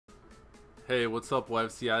Hey, what's up,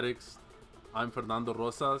 OFC addicts? I'm Fernando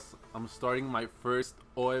Rosas. I'm starting my first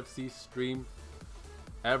OFC stream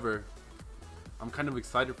ever. I'm kind of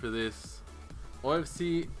excited for this.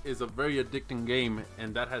 OFC is a very addicting game,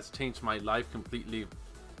 and that has changed my life completely.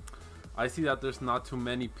 I see that there's not too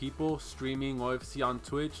many people streaming OFC on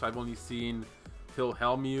Twitch. I've only seen Phil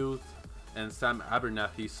Hellmuth and Sam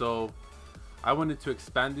Abernathy, so I wanted to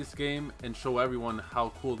expand this game and show everyone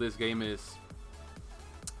how cool this game is.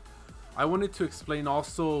 I wanted to explain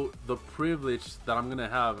also the privilege that I'm gonna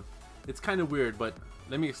have. It's kind of weird, but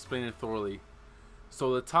let me explain it thoroughly.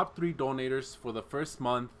 So the top 3 donators for the first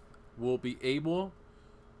month will be able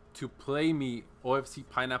to play me OFC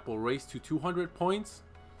Pineapple Race to 200 points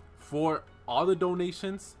for all the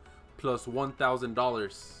donations plus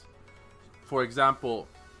 $1,000. For example,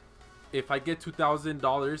 if I get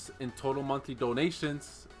 $2,000 in total monthly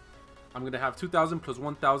donations, I'm gonna have 2,000 plus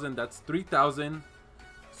 1,000, that's 3,000.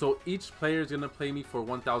 So each player is gonna play me for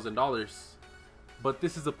 $1,000. But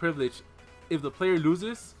this is a privilege. If the player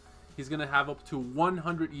loses, he's gonna have up to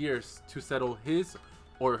 100 years to settle his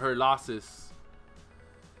or her losses.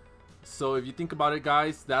 So if you think about it,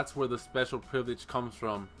 guys, that's where the special privilege comes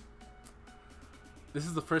from. This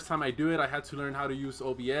is the first time I do it. I had to learn how to use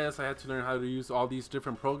OBS. I had to learn how to use all these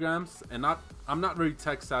different programs, and I'm not very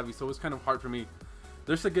tech savvy, so it's kind of hard for me.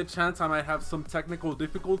 There's a good chance I might have some technical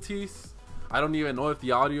difficulties. I don't even know if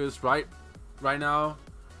the audio is right now.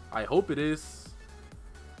 I hope it is.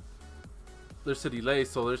 There's a delay,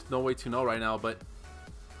 so there's no way to know right now, but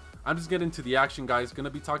I'm just getting to the action, guys. Gonna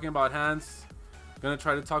be talking about hands, gonna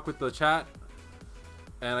try to talk with the chat,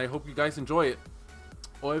 and I hope you guys enjoy it.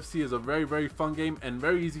 OFC is a very, very fun game and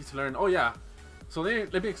very easy to learn. Oh yeah, so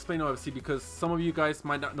let me explain OFC because some of you guys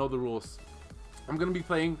might not know the rules. I'm gonna be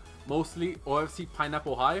playing mostly OFC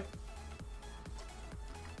Pineapple High.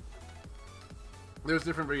 There's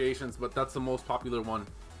different variations, but that's the most popular one.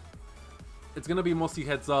 It's gonna be mostly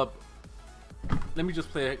heads up. Let me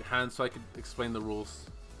just play a hand so I can explain the rules.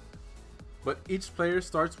 But each player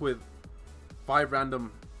starts with 5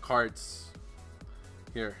 random cards.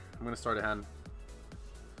 Here, I'm gonna start a hand.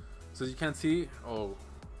 So as you can see, oh,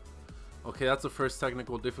 okay, that's the first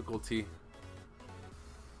technical difficulty.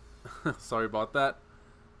 Sorry about that.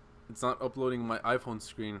 It's not uploading my iPhone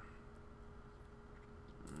screen.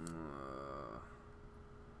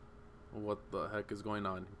 What the heck is going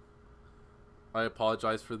on? I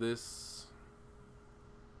apologize for this.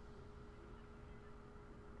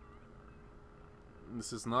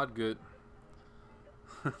 This is not good.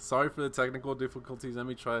 Sorry for the technical difficulties. Let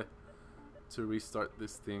me try to restart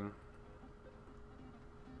this thing.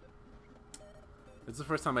 It's the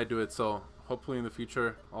first time I do it, so hopefully in the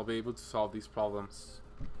future I'll be able to solve these problems.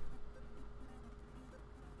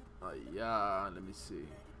 Yeah, let me see.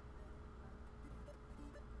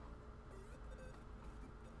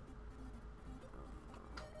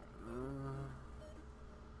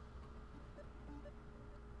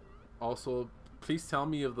 Also, please tell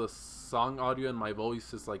me if the song audio and my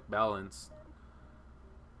voice is like balanced.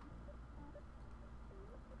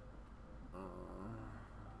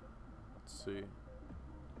 Let's see.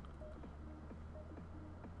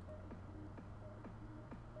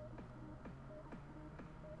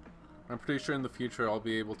 I'm pretty sure in the future I'll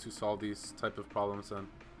be able to solve these type of problems and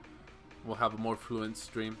we'll have a more fluent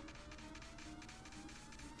stream.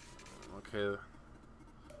 Okay,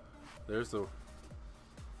 there's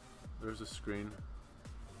a screen.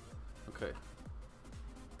 Okay,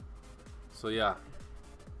 so yeah,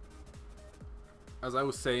 as I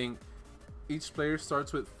was saying, each player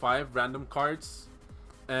starts with 5 random cards,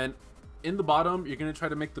 and in the bottom you're gonna try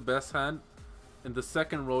to make the best hand. In the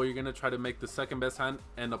second row you're gonna try to make the second best hand,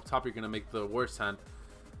 and up top you're gonna make the worst hand.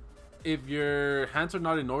 If your hands are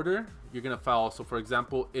not in order, you're gonna foul. So for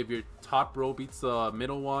example, if your top row beats the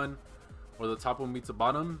middle one, or the top one beats the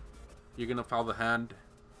bottom, you're gonna foul the hand.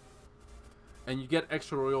 And you get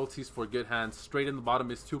extra royalties for good hands. Straight in the bottom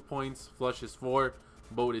is 2 points, flush is 4,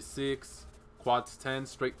 boat is 6, quads 10,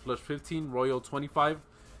 straight flush 15, royal 25.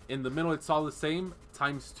 In the middle it's all the same,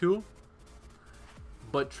 times 2,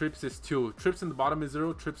 but trips is 2. Trips in the bottom is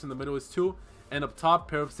 0, trips in the middle is 2, and up top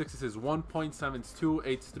pair of 6s is 1 point, 7's 2,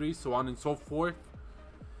 8's 3, so on and so forth.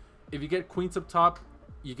 If you get queens up top,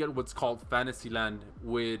 you get what's called Fantasyland,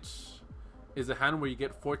 which is a hand where you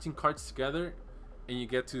get 14 cards together and you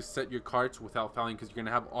get to set your cards without fouling because you're going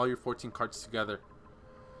to have all your 14 cards together.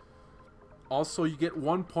 Also, you get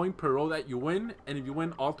 1 point per row that you win, and if you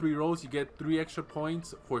win all 3 rows, you get 3 extra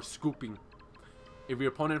points for scooping. If your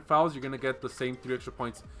opponent fouls, you're going to get the same 3 extra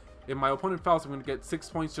points. If my opponent fouls, I'm going to get 6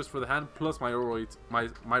 points just for the hand plus my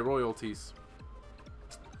royalties.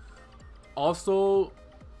 Also,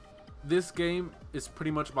 this game is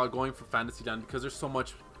pretty much about going for Fantasyland because there's so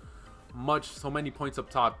many points up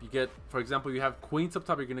top. You get, for example, you have queens up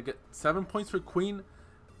top. You're gonna get 7 points for queen,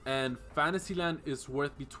 and Fantasyland is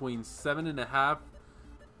worth between 7.5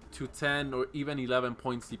 to 10 or even 11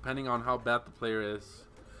 points depending on how bad the player is.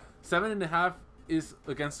 7.5 is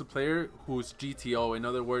against a player who's GTO, in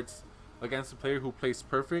other words, against a player who plays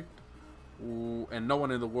perfect, and no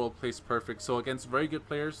one in the world plays perfect. So against very good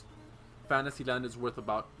players, Fantasyland is worth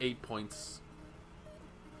about 8 points.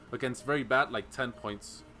 Against very bad, like 10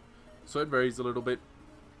 points. So it varies a little bit.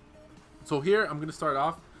 So here I'm gonna start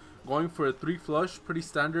off going for a 3 flush, pretty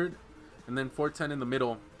standard, and then 4-10 in the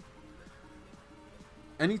middle.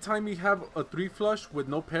 Anytime you have a 3 flush with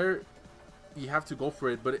no pair, you have to go for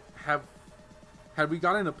it. But had we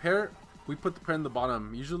gotten a pair, we put the pair in the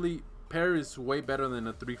bottom. Usually pair is way better than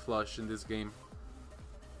a 3 flush in this game.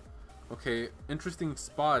 Okay, interesting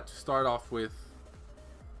spot to start off with.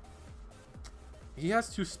 He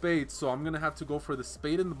has 2 spades, so I'm gonna have to go for the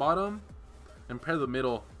spade in the bottom and pair the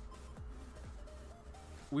middle.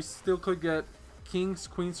 We still could get kings,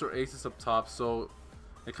 queens, or aces up top, so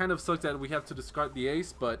it kind of sucks that we have to discard the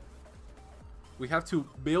ace, but we have to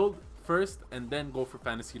build first and then go for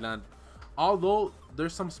Fantasyland. Although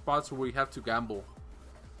there's some spots where we have to gamble.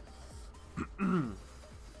 I'm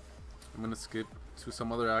gonna skip to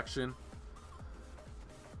some other action.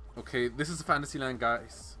 Okay, this is Fantasyland,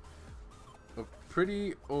 guys. A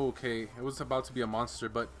pretty okay. It was about to be a monster,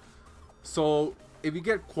 but so if you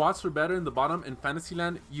get quads or better in the bottom in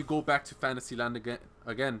Fantasyland, you go back to Fantasyland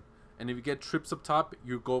again. And if you get trips up top,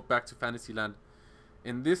 you go back to Fantasyland.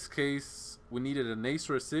 In this case, we needed an ace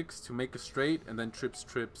or a 6 to make a straight, and then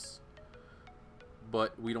trips.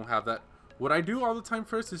 But we don't have that. What I do all the time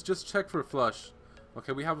first is just check for a flush.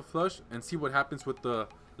 Okay, we have a flush, and see what happens with the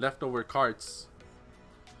leftover cards.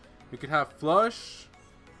 We could have flush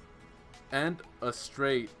and a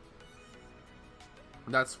straight.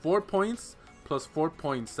 That's 4 points plus 4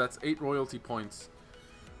 points. That's 8 royalty points.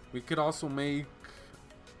 We could also make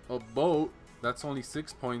a boat. That's only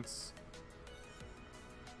 6 points.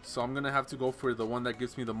 So I'm gonna have to go for the one that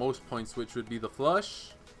gives me the most points, which would be the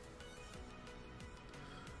flush.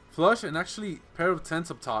 Flush and actually pair of 10s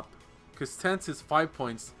up top, because 10s is 5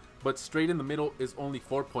 points, but straight in the middle is only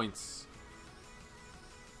 4 points.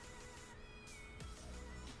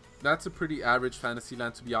 That's a pretty average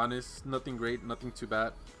Fantasyland, to be honest. Nothing great, nothing too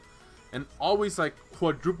bad. And always like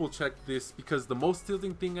quadruple check this, because the most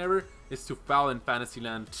tilting thing ever is to foul in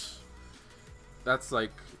Fantasyland. That's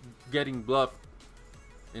like getting bluffed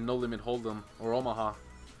in No Limit Hold'em or Omaha.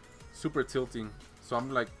 Super tilting. So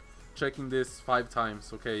I'm like checking this 5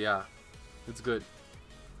 times. Okay, yeah, it's good.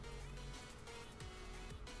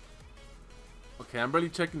 Okay, I'm really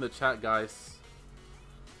checking the chat, guys.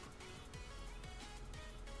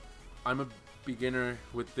 I'm a beginner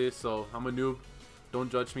with this, so I'm a noob. Don't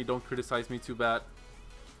judge me, don't criticize me too bad.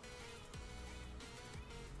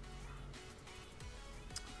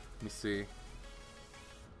 Let me see.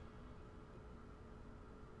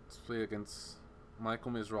 Let's play against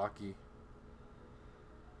Michael Mizraki.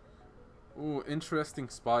 Ooh, interesting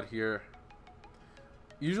spot here.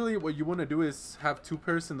 Usually what you want to do is have 2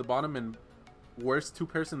 pairs in the bottom and worst 2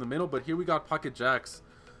 pairs in the middle, but here we got pocket jacks.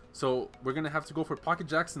 So we're going to have to go for pocket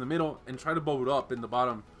jacks in the middle and try to bow it up in the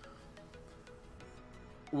bottom,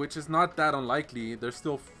 which is not that unlikely. There's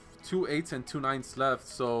still 2 8s and 2 9s left,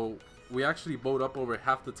 so we actually bowed up over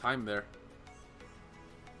half the time there.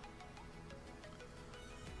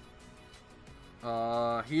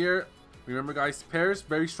 Here, remember guys, pairs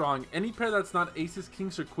very strong. Any pair that's not aces,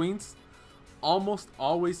 kings, or queens almost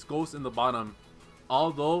always goes in the bottom,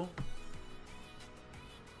 although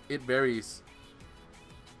it varies.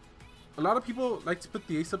 A lot of people like to put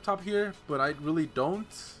the ace up top here, but I really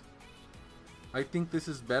don't. I think this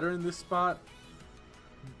is better in this spot,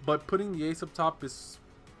 but putting the ace up top is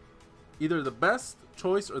either the best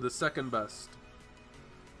choice or the second best.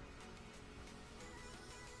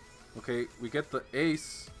 Okay, we get the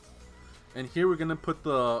ace, and here we're gonna put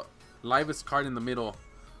the livest card in the middle.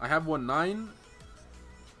 I have 1 9,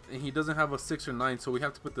 and he doesn't have a 6 or 9, so we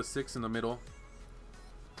have to put the 6 in the middle.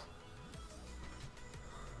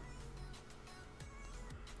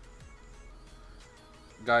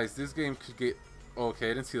 Guys, this game could get...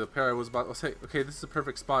 Okay, I didn't see the pair. I was about to say, okay, this is a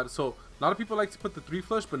perfect spot. So, a lot of people like to put the 3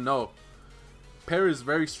 flush, but no. Pair is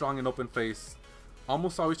very strong in OpenFace.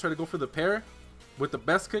 Almost always try to go for the pair with the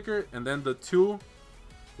best kicker and then the 2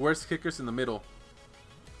 worst kickers in the middle.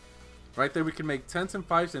 Right there, we can make 10s and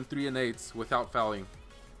 5s and 3 and 8s without fouling.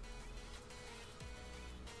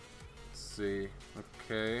 Let's see.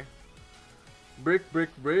 Okay. Brick, brick,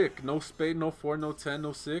 brick. No spade, no 4, no 10,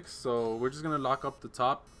 no 6. So we're just going to lock up the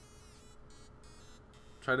top.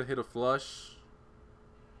 Try to hit a flush.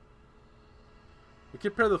 We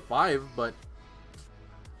could pair the 5, but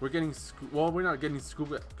we're getting... Well, we're not getting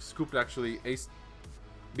scooped actually. Ace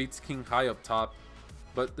beats king high up top.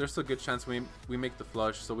 But there's a good chance we make the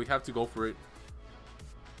flush. So we have to go for it.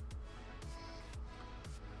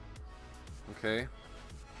 Okay.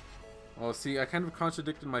 Well, see, I kind of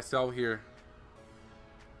contradicted myself here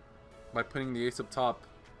by putting the ace up top.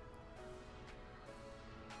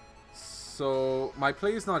 So my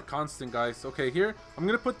play is not constant, guys. Okay, here I'm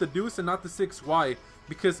gonna put the deuce and not the 6. Why?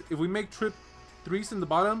 Because if we make trip 3s in the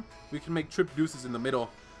bottom, we can make trip deuces in the middle.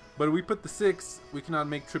 But if we put the 6, we cannot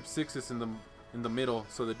make trip 6s in the middle.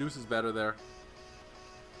 So the deuce is better there.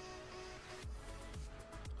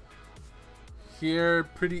 Here,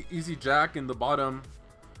 pretty easy jack in the bottom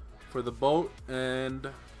for the boat, and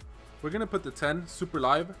we're gonna put the 10 super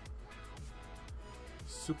live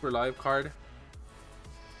card.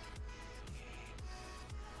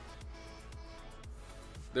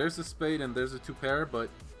 There's a spade and there's a 2 pair, but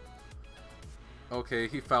okay,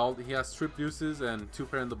 he fouled. He has trip deuces and 2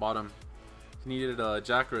 pair in the bottom. He needed a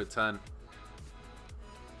jack or a 10.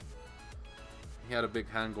 He had a big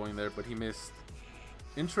hand going there, but he missed.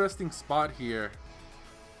 Interesting spot here.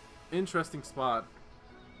 Interesting spot.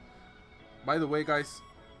 By the way, guys,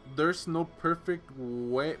 there's no perfect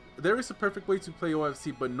way. There is a perfect way to play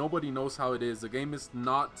OFC, but nobody knows how it is. The game is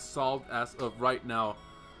not solved as of right now.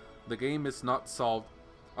 The game is not solved.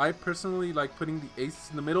 I personally like putting the aces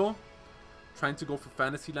in the middle, trying to go for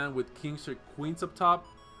Fantasyland with kings or queens up top,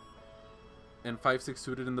 and 5-6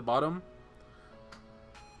 suited in the bottom.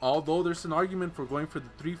 Although there's an argument for going for the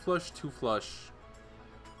 3 flush, 2 flush.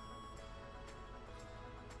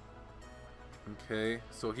 Okay,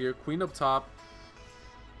 so here queen up top,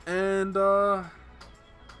 and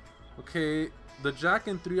okay, the jack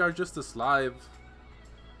and 3 are just as live.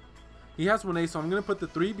 He has 1 ace, so I'm gonna put the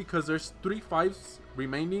 3 because there's 3 5s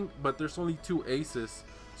remaining, but there's only 2 aces,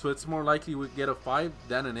 so it's more likely we get a 5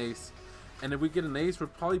 than an ace. And if we get an ace, we're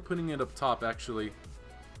probably putting it up top actually.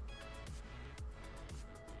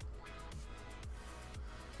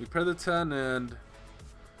 We pair the 10 and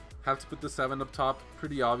have to put the 7 up top.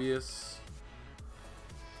 Pretty obvious.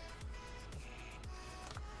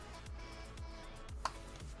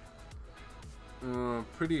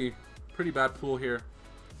 Pretty bad pool here.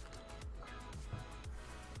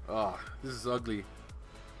 Oh, this is ugly.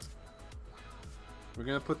 We're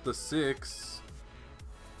gonna put the 6.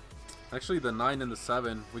 Actually, the 9 and the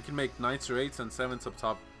 7. We can make 9s or 8s and 7s up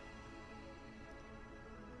top.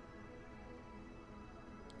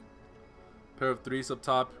 Pair of 3s up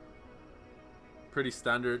top. Pretty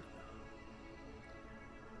standard.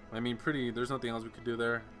 I mean, there's nothing else we could do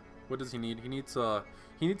there. What does he need? He needs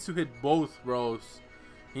to hit both rows.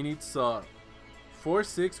 He needs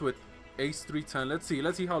 4-6 with ace 3-10.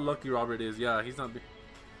 Let's see how lucky Robert is. Yeah, he's not.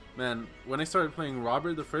 Man, when I started playing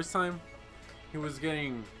Robert the first time, he was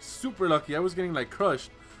getting super lucky. I was getting like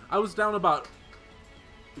crushed. I was down about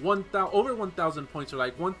over 1,000 points, or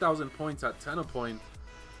like 1,000 points at 10 a point.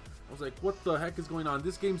 I was like, what the heck is going on?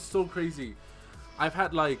 This game's so crazy. I've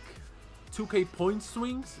had like 2k point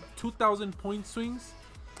swings, 2,000 point swings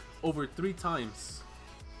over 3 times.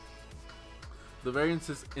 The variance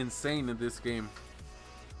is insane in this game.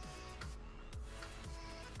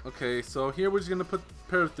 Okay, so here we're just gonna put a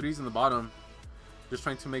pair of 3s in the bottom. Just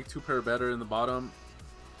trying to make 2 pair better in the bottom.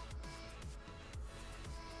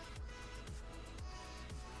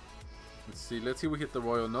 Let's see if we hit the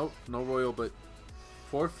royal. Nope, no royal, but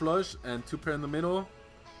 4 flush and 2 pair in the middle.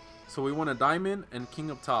 So we want a diamond and king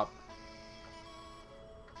up top.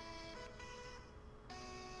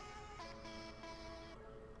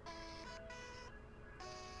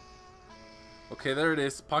 Okay, there it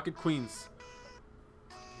is. Pocket queens.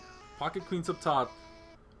 Pocket queens up top.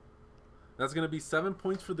 That's going to be 7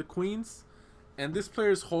 points for the queens. And this player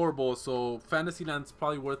is horrible, so Fantasyland's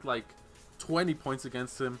probably worth like 20 points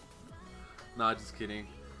against him. Nah, just kidding.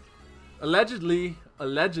 Allegedly,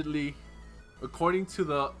 according to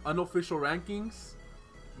the unofficial rankings,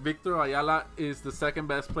 Victor Ayala is the 2nd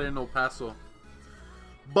best player in El Paso.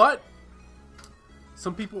 But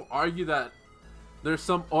some people argue that there's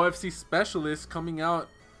some OFC specialists coming out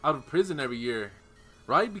of prison every year,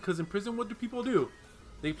 right? Because in prison, what do people do?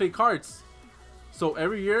 They play cards. So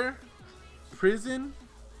every year, prison.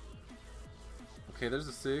 Okay, there's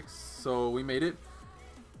a 6. So we made it.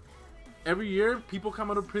 Every year, people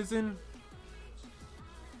come out of prison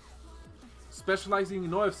specializing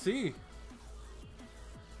in OFC.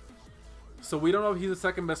 So we don't know if he's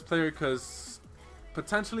the 2nd best player because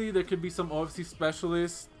Potentially there could be some OFC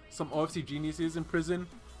specialists, some OFC geniuses in prison.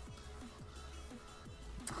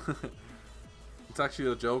 It's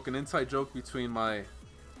actually a joke, an inside joke between my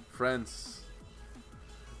friends.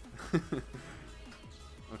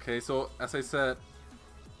 Okay, so as I said,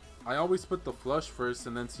 I always put the flush first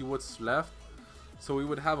and then see what's left. So we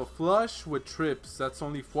would have a flush with trips. That's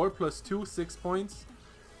only 4 plus 2, 6 points.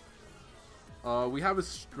 We have a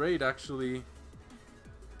straight, actually.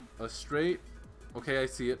 A straight. Okay, I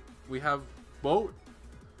see it. We have boat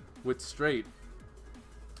with straight.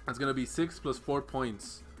 That's going to be 6 plus 4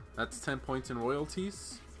 points. That's 10 points in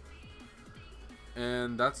royalties.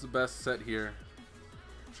 And that's the best set here.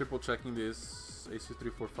 Triple checking this. Ace 2,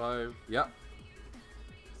 3, 4, 5. Yeah.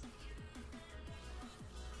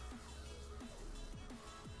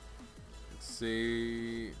 Let's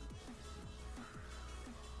see.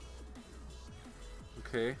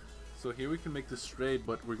 Okay. So here we can make this straight,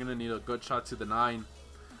 but we're going to need a good shot to the 9.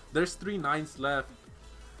 There's 3 9s left.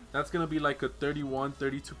 That's going to be like a 31,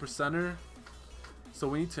 32%er. So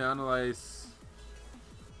we need to analyze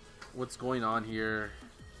what's going on here.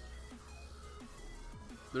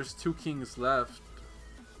 There's 2 kings left.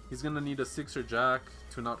 He's gonna need a 6 or jack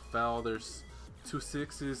to not foul. There's 2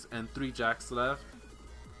 6s and 3 jacks left.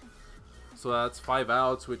 So that's 5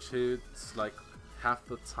 outs, which hits like half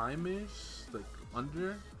the time-ish, like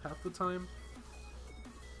under half the time.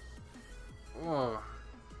 Oh,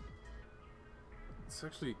 it's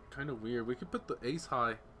actually kind of weird. We could put the ace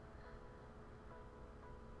high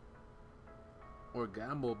or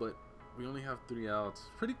gamble, but we only have 3 outs.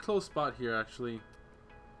 Pretty close spot here, actually.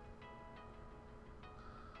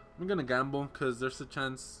 I'm gonna gamble because there's a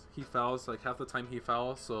chance he fouls, like half the time he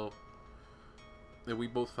fouls. So if we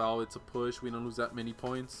both foul, it's a push. We don't lose that many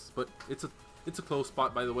points, but it's a close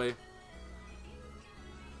spot, by the way.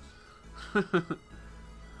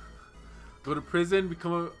 Go to prison,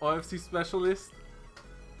 become an OFC specialist,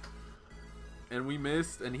 and we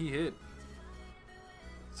missed, and he hit.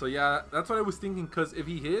 So yeah, that's what I was thinking. Because if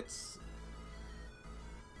he hits,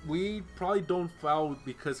 we probably don't foul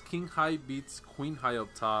because king high beats queen high up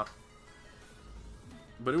top.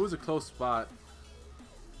 But it was a close spot.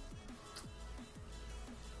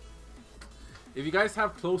 If you guys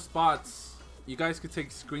have close spots, you guys could take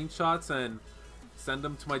screenshots and send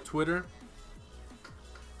them to my Twitter.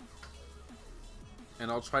 And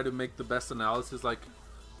I'll try to make the best analysis, like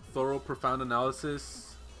thorough, profound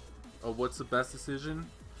analysis of what's the best decision.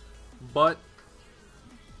 But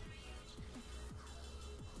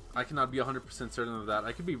I cannot be 100% certain of that.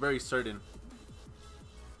 I can be very certain.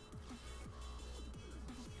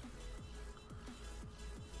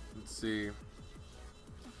 Let's see.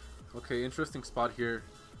 Okay, interesting spot here.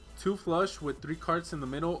 2 flush with 3 cards in the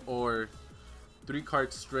middle, or 3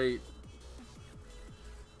 cards straight.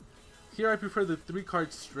 Here I prefer the 3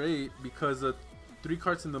 cards straight because the 3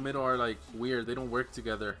 cards in the middle are like weird. They don't work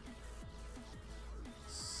together.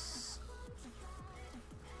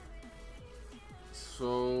 So,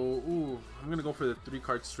 ooh, I'm gonna go for the 3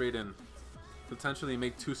 cards straight and potentially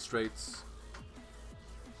make 2 straights.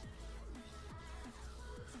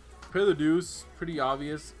 Pair the deuce, pretty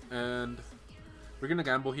obvious, and we're gonna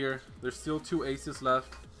gamble here. There's still 2 aces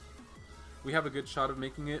left. We have a good shot of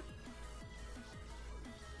making it.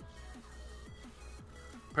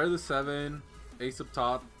 Pair the 7, ace up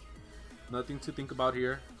top. Nothing to think about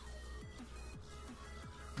here.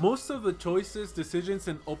 Most of the choices, decisions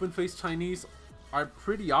in OpenFace Chinese are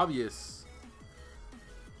pretty obvious.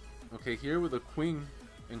 Okay, here with a queen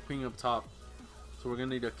and queen up top. So we're gonna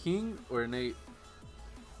need a king or an 8.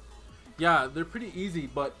 Yeah, they're pretty easy,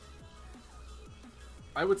 but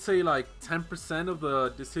I would say like 10% of the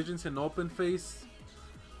decisions in OpenFace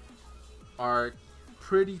are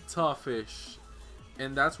pretty toughish,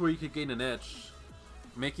 and that's where you could gain an edge,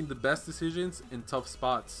 making the best decisions in tough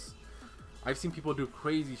spots. I've seen people do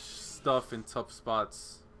crazy stuff in tough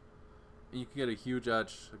spots, and you can get a huge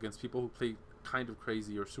edge against people who play kind of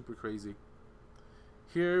crazy or super crazy.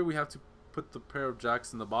 Here we have to put the pair of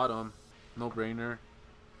jacks in the bottom. No brainer.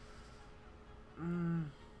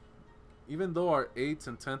 Even though our 8s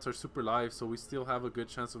and 10s are super live, so we still have a good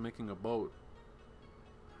chance of making a boat.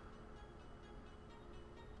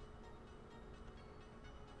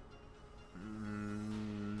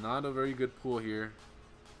 Not a very good pool here.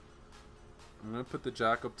 I'm gonna put the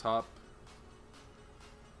jack up top.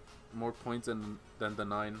 More points than the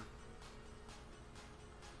 9.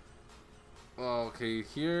 Okay,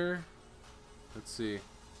 here, let's see.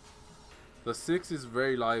 The 6 is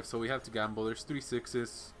very live, so we have to gamble. There's 3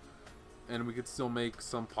 6s, and we could still make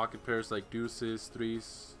some pocket pairs like deuces,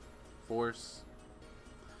 3s, 4s.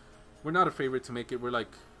 We're not a favorite to make it. We're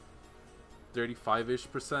like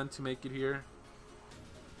 35-ish% to make it here.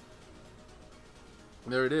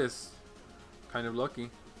 There it is. Kind of lucky.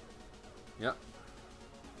 Yep.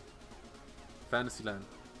 Fantasyland.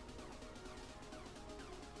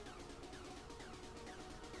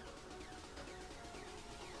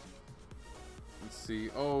 Let's see.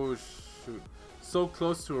 Oh shoot. So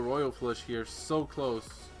close to a royal flush here. So close.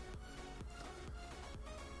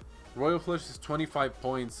 Royal flush is 25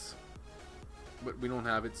 points. But we don't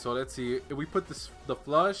have it. So let's see. If we put the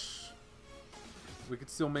flush, we could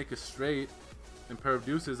still make a straight. And pair of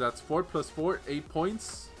deuces. That's 4 plus 4. 8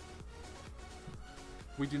 points.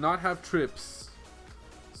 We do not have trips.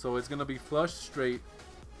 So it's going to be flush straight.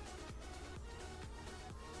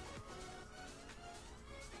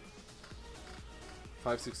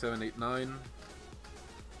 Five, 6, 7, 8, 9.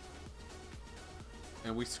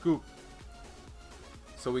 And we scoop.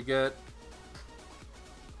 So we get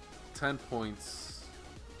 10 points.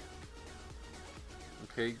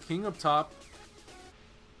 Okay, king up top.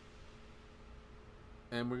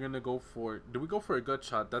 And we're gonna go for... Do we go for a gut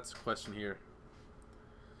shot? That's the question here.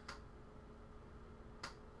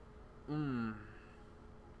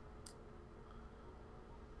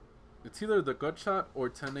 It's either the gut shot or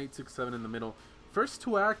 10, 8, 6, 7 in the middle. First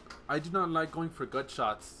to act, I do not like going for gut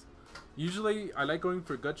shots. Usually, I like going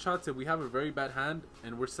for gut shots if we have a very bad hand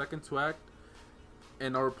and we're second to act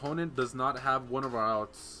and our opponent does not have one of our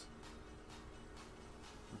outs.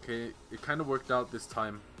 Okay, it kind of worked out this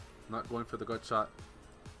time. Not going for the gut shot.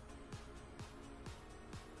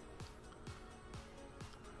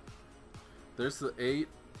 There's the 8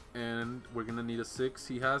 and we're gonna need a 6.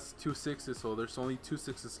 He has 2 6s, so there's only 2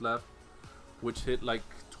 6s left, which hit like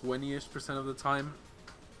 20-ish% of the time.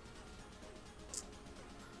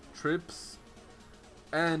 Trips,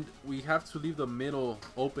 and we have to leave the middle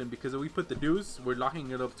open because if we put the deuce, we're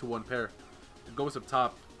locking it up to one pair. It goes up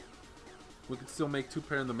top. We can still make 2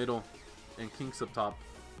 pair in the middle and kings up top.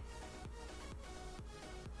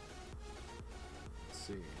 Let's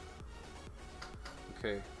see.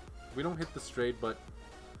 Okay, we don't hit the straight, but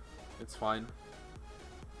it's fine.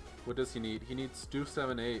 What does he need? He needs deuce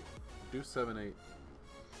 7 8. Deuce 7 8.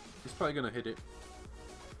 He's probably gonna hit it.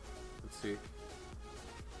 Let's see.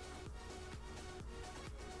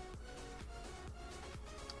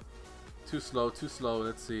 Too slow, too slow.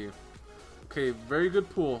 Let's see. Okay, very good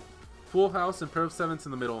pool. Full house and pair of 7s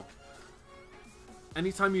in the middle.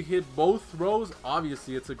 Anytime you hit both rows,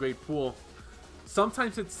 obviously it's a great pool.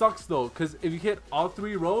 Sometimes it sucks though, because if you hit all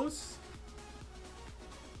 3 rows,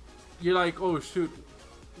 you're like, oh shoot,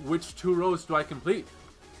 which 2 rows do I complete?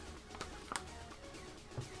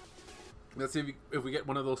 Let's see if we get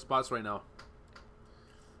one of those spots right now.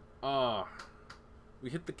 We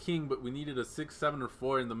hit the king, but we needed a 6, 7, or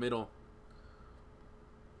 4 in the middle.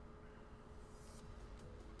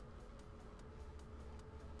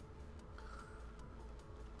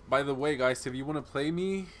 By the way, guys, if you want to play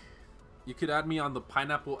me, you could add me on the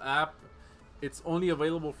Pineapple app. It's only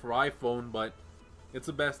available for iPhone, but it's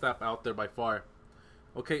the best app out there by far.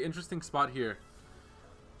 Okay, interesting spot here.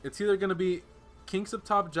 It's either going to be kings up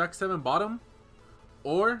top, jack 7 bottom,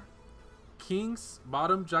 or kings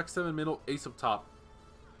bottom, jack 7 middle, ace up top.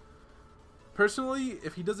 Personally,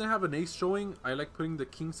 if he doesn't have an ace showing, I like putting the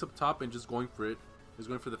kings up top and just going for it. Just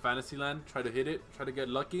going for the fantasy land, try to hit it, try to get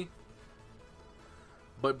lucky.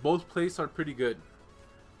 But both plays are pretty good.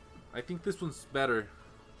 I think this one's better.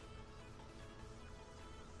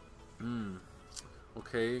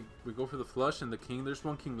 Okay, we go for the flush and the king. There's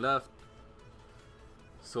 1 king left.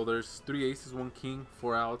 So there's 3 aces, 1 king,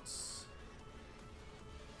 4 outs.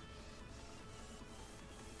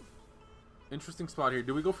 Interesting spot here.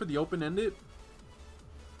 Do we go for the open-ended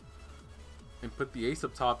and put the ace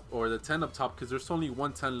up top or the 10 up top because there's only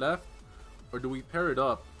 1 10 left? Or do we pair it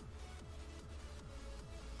up?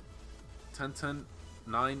 10, 10,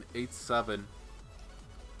 9, 8, 7.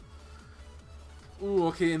 Ooh,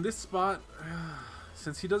 okay, in this spot,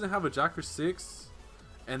 since he doesn't have a jack or 6,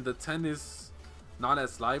 and the 10 is not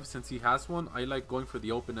as live since he has one, I like going for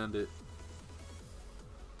the open-ended.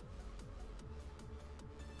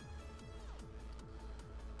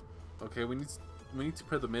 Okay, we need to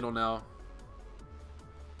pair the middle now.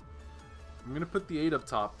 I'm gonna put the 8 up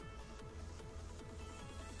top.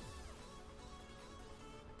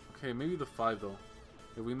 Okay, maybe the 5 though.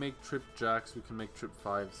 If we make trip jacks, we can make trip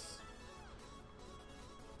 5s.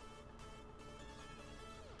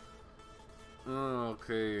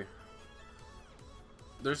 Okay.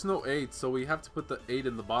 There's no 8, so we have to put the 8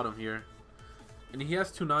 in the bottom here. And he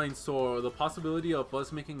has 2 9s, so the possibility of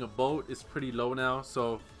us making a boat is pretty low now,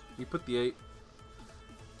 so we put the 8.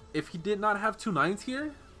 If he did not have 2 9s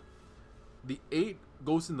here, The 8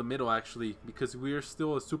 goes in the middle actually, because we're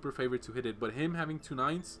still a super favorite to hit it. But him having 2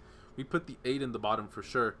 9s, we put the 8 in the bottom for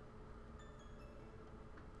sure.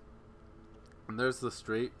 And there's the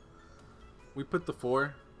straight. We put the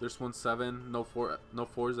 4. There's 1 7. No 4. No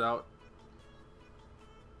 4s out.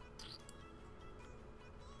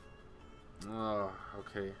 Oh,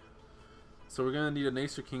 okay. So we're gonna need an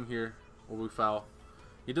ace or king here, or we foul.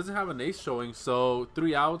 He doesn't have an ace showing, so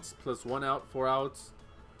 3 outs plus 1 out, 4 outs.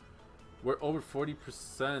 We're over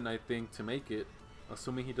 40%, I think, to make it,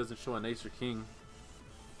 assuming he doesn't show an ace or king.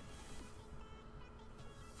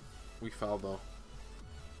 We foul though.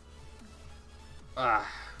 Ah,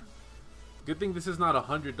 good thing this is not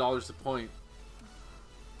 $100 a point.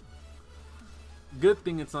 Good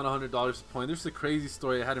thing it's not $100 a point. There's a crazy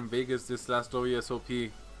story I had in Vegas this last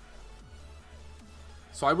OESOP.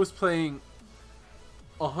 So I was playing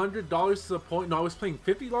 $100 a point. No, I was playing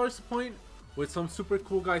 $50 a point with some super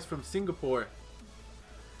cool guys from Singapore.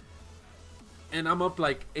 And I'm up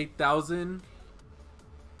like 8,000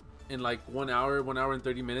 in like 1 hour, 1 hour and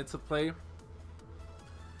 30 minutes of play.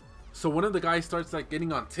 So one of the guys starts like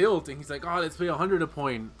getting on tilt and he's like, oh, let's play 100 a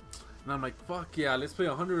point. And I'm like, fuck yeah, let's play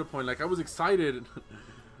 100 a point. Like, I was excited.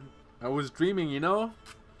 I was dreaming, you know?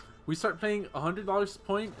 We start playing $100 a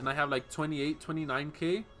point and I have like 28,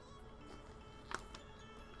 29K.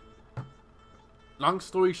 Long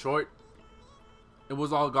story short, it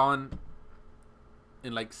was all gone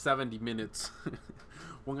in like 70 minutes.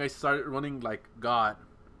 When I started running like God.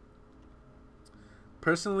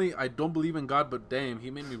 Personally, I don't believe in God, but damn, he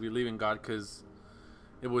made me believe in God because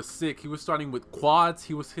it was sick. He was starting with quads.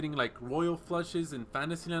 He was hitting like royal flushes in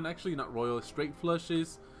Fantasyland. Actually, not royal, straight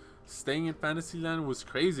flushes. Staying in Fantasyland was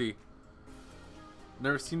crazy.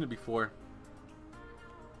 Never seen it before.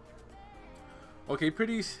 Okay,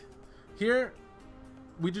 pretty. Here,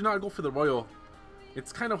 we do not go for the royal.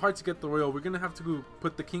 It's kind of hard to get the royal. We're going to have to go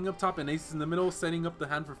put the king up top and aces in the middle, setting up the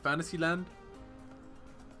hand for Fantasyland.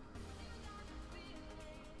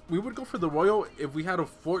 We would go for the royal if we had a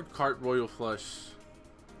Fort Cart royal flush.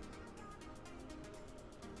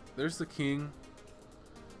 There's the king.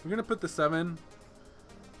 We're going to put the 7.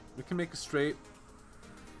 We can make a straight.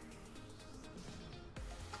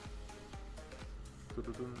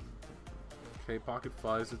 Okay, pocket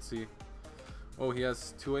 5s. Let's see. Oh, he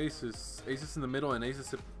has 2 aces. Aces in the middle and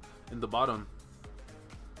aces in the bottom.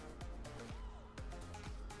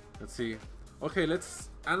 Let's see. Okay, let's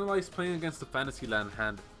analyze playing against the Fantasyland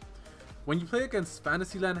hand. When you play against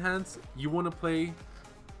Fantasyland hands, you want to play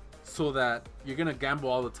so that you're going to gamble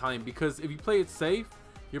all the time. Because if you play it safe,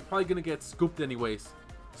 you're probably going to get scooped anyways.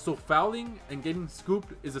 So fouling and getting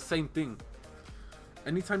scooped is the same thing.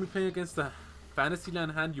 Anytime you're playing against the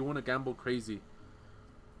Fantasyland hand, you want to gamble crazy.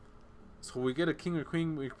 So we get a king or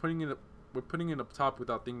queen, we're putting it up top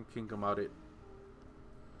without thinking about it.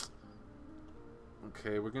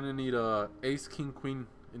 Okay, we're going to need a ace, king, queen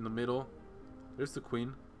in the middle. There's the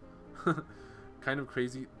queen. Kind of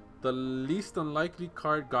crazy. The least unlikely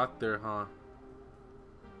card got there, huh?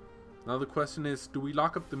 Now the question is, do we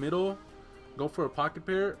lock up the middle, go for a pocket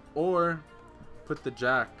pair, or put the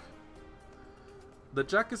jack? The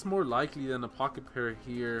jack is more likely than a pocket pair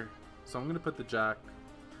here, so I'm going to put the jack.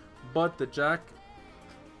 But the jack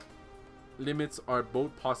limits our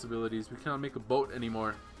boat possibilities. We cannot make a boat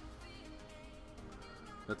anymore.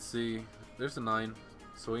 Let's see. There's a 9,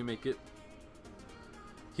 so we make it.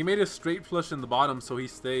 He made a straight flush in the bottom, so he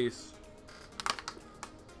stays.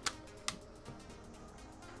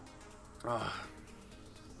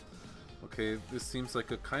 Okay, this seems like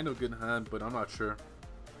a kind of good hand, but I'm not sure.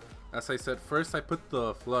 As I said, first I put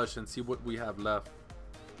the flush and see what we have left.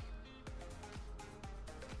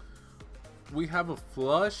 We have a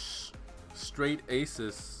flush, straight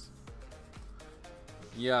aces.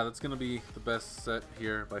 Yeah, that's gonna be the best set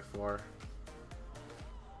here by far.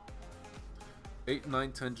 8,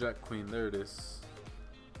 9, 10, jack, queen. There it is.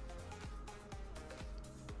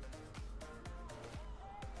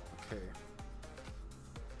 Okay.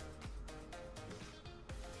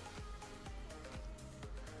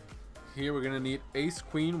 Here we're gonna need ace,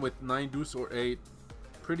 queen with 9, deuce, or 8.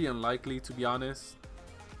 Pretty unlikely, to be honest.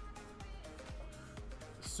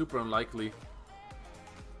 Super unlikely.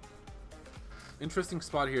 Interesting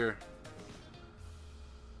spot here.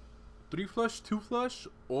 3 flush, 2 flush,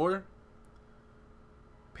 or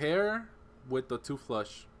pair with the 2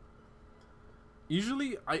 flush.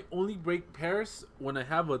 Usually I only break pairs when I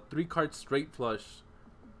have a 3 card straight flush,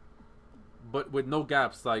 but with no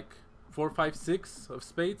gaps, like 4, 5, 6 of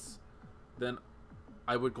spades, then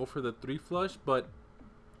I would go for the 3 flush. But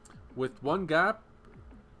with 1 gap,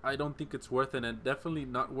 I don't think it's worth it, and definitely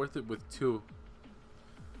not worth it with 2.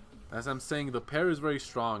 As I'm saying, the pair is very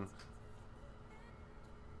strong.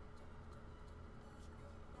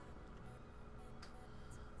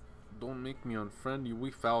 Don't make me unfriend you. We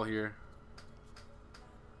foul here.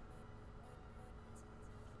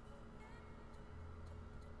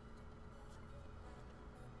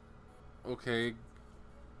 Okay.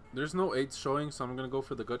 There's no 8s showing, so I'm going to go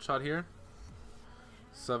for the gut shot here.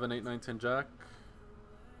 7, 8, 9, 10 jack.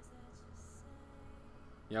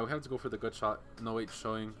 Yeah, we have to go for the gut shot. No 8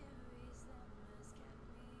 showing.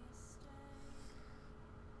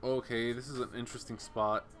 Okay, this is an interesting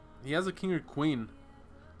spot. He has a king or queen.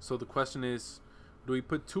 So the question is, do we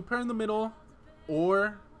put 2 pair in the middle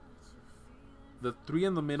or the 3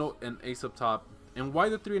 in the middle and ace up top? And why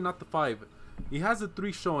the 3 and not the 5? He has a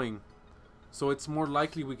 3 showing, so it's more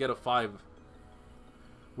likely we get a 5.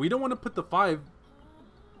 We don't want to put the 5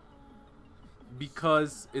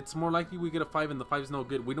 because it's more likely we get a 5 and the 5 is no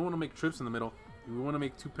good. We don't want to make trips in the middle. We want to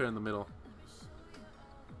make 2 pair in the middle.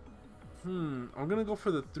 I'm going to go for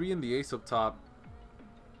the 3 and the ace up top.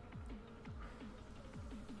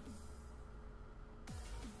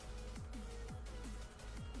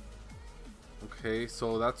 Okay,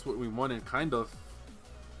 so that's what we wanted, kind of.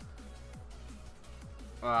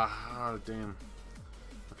 Damn.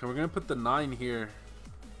 Okay, we're gonna put the 9 here.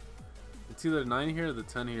 It's either the 9 here or the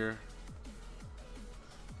 10 here.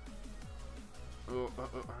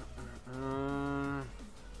 I'm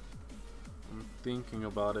thinking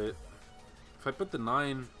about it. If I put the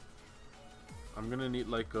 9, I'm gonna need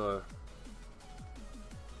like a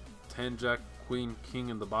 10 jack queen king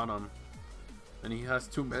in the bottom, and he has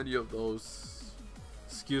too many of those.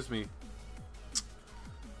 Excuse me.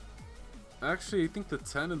 Actually, I think the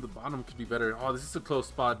 10 in the bottom could be better. Oh, this is a close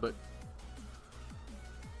spot, but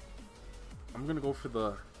I'm gonna go for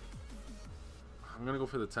the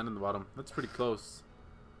 10 in the bottom. That's pretty close.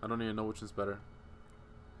 I don't even know which is better.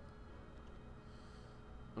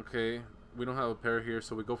 Okay, we don't have a pair here,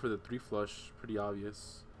 so we go for the 3 flush. Pretty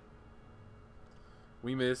obvious.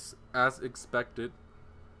 We miss as expected.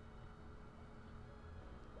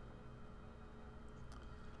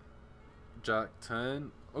 Jack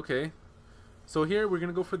 10. Okay, so here we're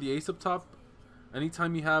gonna go for the ace up top.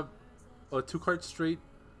 Anytime you have a 2 card straight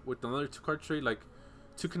with another 2 card straight, like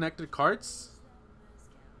 2 connected cards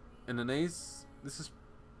and an ace, this is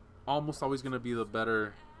almost always gonna be the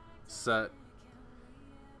better set.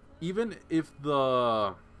 Even if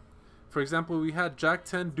the, for example, we had Jack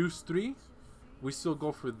 10 deuce 3, we still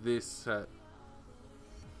go for this set.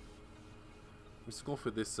 We still go for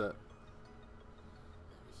this set.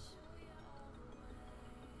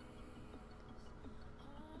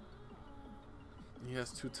 He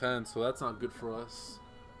has 2 10s, so that's not good for us.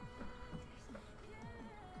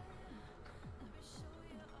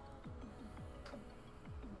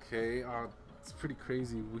 Okay, it's pretty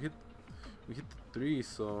crazy. We hit the 3,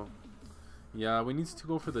 so yeah, we need to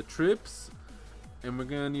go for the trips, and we're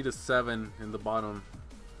gonna need a 7 in the bottom.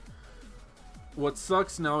 What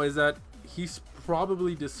sucks now is that he's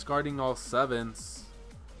probably discarding all 7s,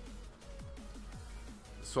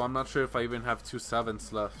 so I'm not sure if I even have 2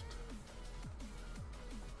 7s left.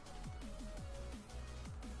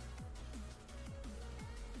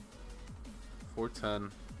 Four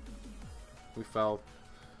 10. We fell.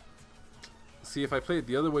 See, if I play it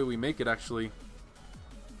the other way, we make it actually.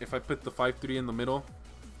 If I put the 5-3 in the middle,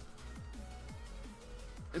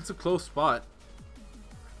 it's a close spot.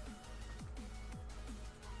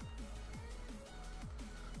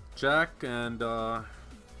 Jack and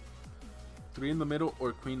 3 in the middle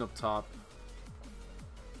or queen up top.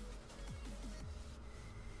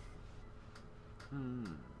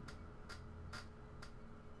 I'm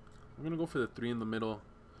gonna go for the 3 in the middle.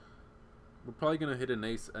 We're probably gonna hit an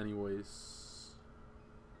ace anyways.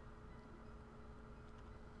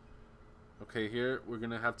 Okay, here we're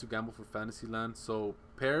gonna have to gamble for Fantasyland. So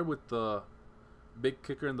pair with the big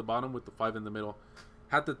kicker in the bottom with the 5 in the middle.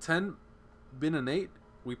 Had the 10 been an 8,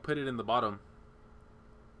 we put it in the bottom.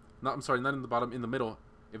 I'm sorry, not in the bottom, in the middle.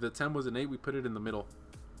 If the 10 was an 8, we put it in the middle.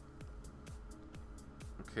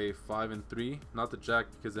 Okay, 5 and 3, not the jack,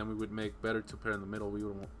 because then we would make better 2 pair in the middle.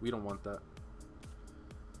 We don't want that.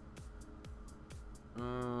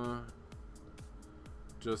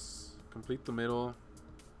 Just complete the middle,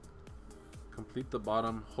 complete the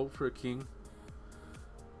bottom, hope for a king,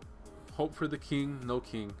 hope for the king, no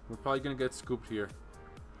king. We're probably gonna get scooped here.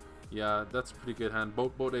 Yeah, that's a pretty good hand.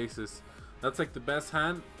 Both aces. That's like the best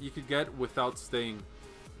hand you could get without staying.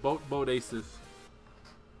 Both aces.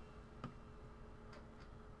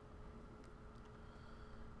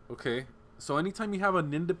 Okay, so anytime you have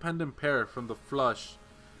an independent pair from the flush,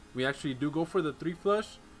 we actually do go for the 3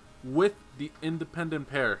 flush with the independent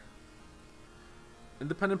pair.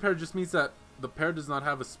 Independent pair just means that the pair does not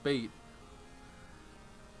have a spade.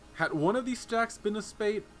 Had one of these jacks been a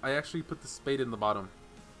spade, I actually put the spade in the bottom.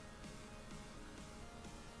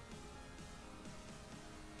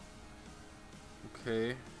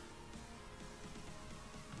 Okay.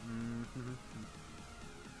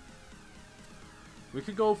 We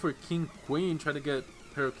could go for king queen, try to get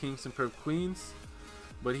pair of kings and pair of queens,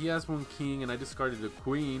 but he has one king and I discarded a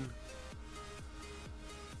queen.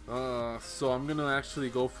 So I'm gonna actually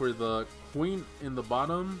go for the queen in the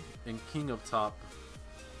bottom and king up top.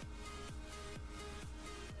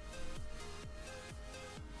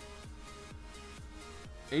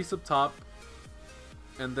 Ace up top,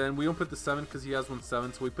 and then we don't put the 7 because he has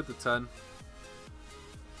 1-7, so we put the 10.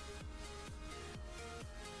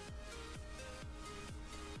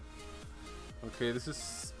 Okay, this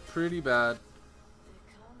is pretty bad.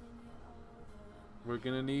 We're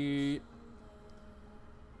gonna need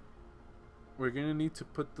to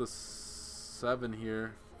put the 7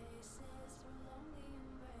 here,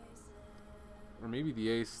 or maybe the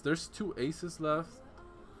ace. There's 2 aces left,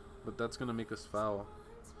 but that's gonna make us foul.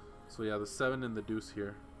 So yeah, the 7 and the deuce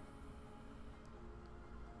here.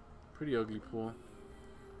 Pretty ugly pool.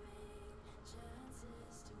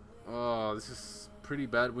 Oh, this is pretty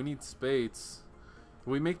bad. We need spades. If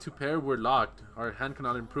we make 2 pair, we're locked. Our hand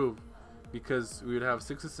cannot improve because we would have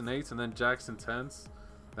 6s and 8s and then jacks and 10s.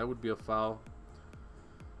 That would be a foul.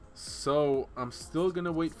 So I'm still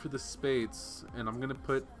gonna wait for the spades, and I'm gonna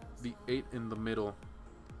put the 8 in the middle.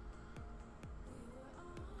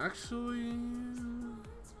 Actually,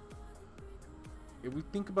 if we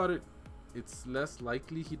think about it, it's less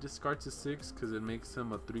likely he discards a 6 because it makes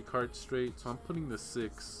him a 3-card straight. So I'm putting the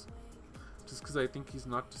 6 just because I think he's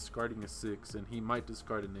not discarding a 6 and he might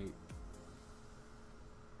discard an 8.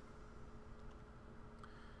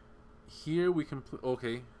 Here we complete.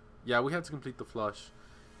 Okay, yeah, we had to complete the flush.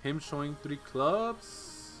 Him showing 3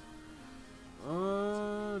 clubs.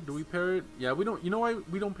 Do we pair it? Yeah, we don't. You know why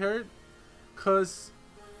we don't pair it? Cause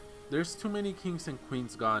there's too many kings and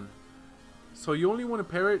queens gone. So you only want to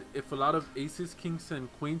pair it if a lot of aces, kings,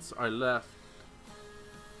 and queens are left.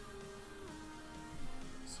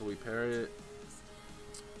 So we pair it.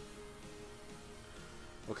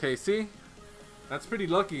 Okay, see? That's pretty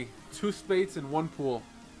lucky. 2 spades in 1 pool.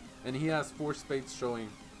 And he has 4 spades showing.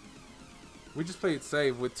 We just play it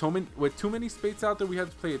safe. With too many spades out there, we have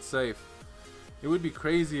to play it safe. It would be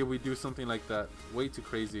crazy if we do something like that. Way too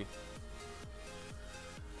crazy.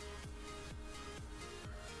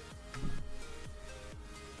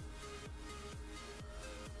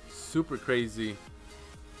 Super crazy.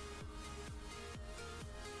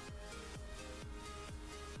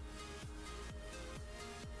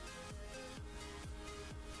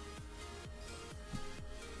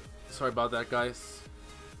 Sorry about that, guys.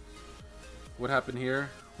 What happened here?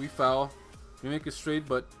 We foul. We make it straight,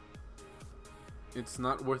 but it's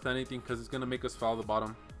not worth anything because it's gonna make us foul the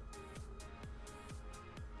bottom.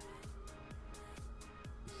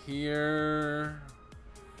 Here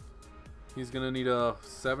he's gonna need a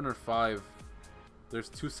 7 or 5. There's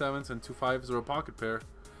 2 7s and 2 5s or a pocket pair.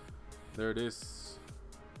 There it is.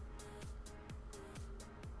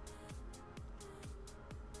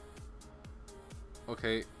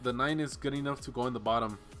 Okay, the 9 is good enough to go in the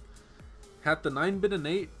bottom. Had the 9 been an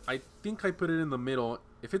 8, I think I put it in the middle.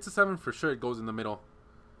 If it's a 7, for sure it goes in the middle.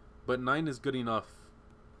 But 9 is good enough.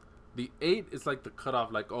 The 8 is like the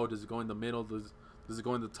cutoff, like, oh, does it go in the middle? Does it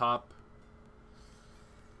go in the top?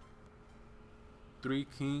 3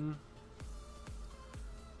 king.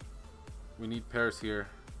 We need pairs here.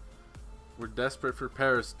 We're desperate for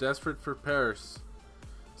pairs. Desperate for pairs.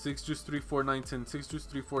 6 deuce 3 4 9 10. 6 deuce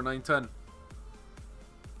 3 4 9 10.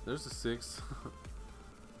 There's a 6.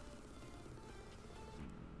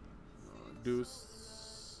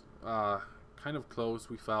 Deuce. Kind of close.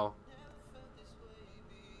 We foul.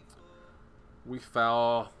 We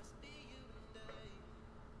foul.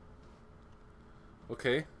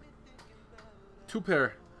 Okay. 2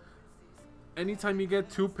 pair. Anytime you get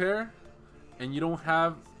 2 pair and you don't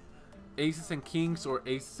have aces and kings or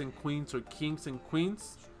aces and queens or kings and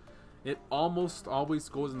queens, it almost always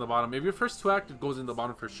goes in the bottom. If your first 2 act, it goes in the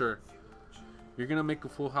bottom for sure. You're gonna make a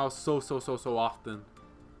full house so often.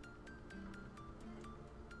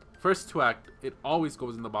 First 2 act, it always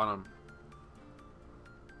goes in the bottom.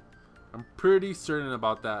 I'm pretty certain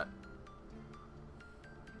about that.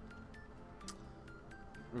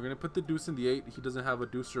 We're gonna put the deuce in the 8. He doesn't have a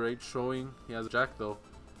deuce or 8 showing. He has a jack though.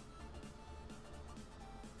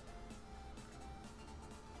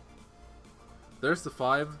 There's the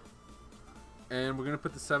 5. And we're gonna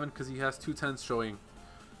put the 7 because he has 2 10s showing.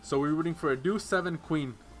 So we're rooting for a deuce, 7,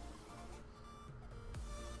 queen.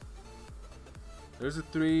 There's a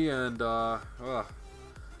 3, and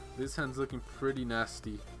this hand's looking pretty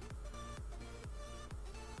nasty.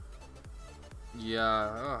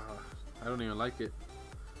 Yeah, I don't even like it.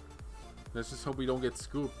 Let's just hope we don't get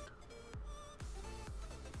scooped.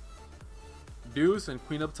 Deuce and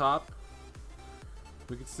queen up top.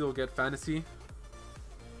 We can still get fantasy.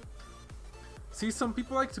 See, some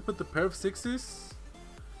people like to put the pair of 6s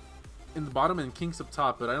in the bottom and kings up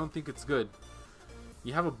top, but I don't think it's good.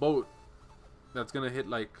 You have a boat that's gonna hit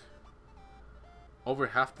like over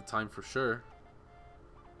half the time for sure.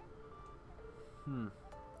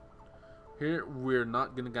 Here we're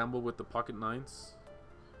not gonna gamble with the pocket 9s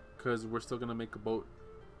because we're still gonna make a boat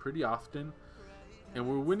pretty often, and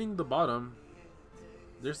we're winning the bottom.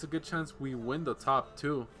 There's a good chance we win the top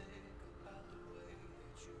too.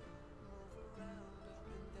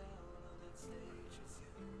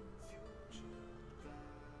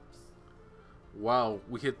 Wow,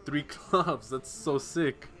 we hit 3 clubs. That's so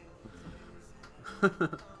sick.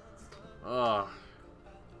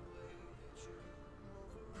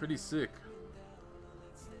 Pretty sick.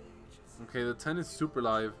 Okay, the 10 is super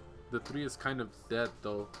live. The 3 is kind of dead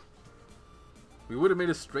though. We would have made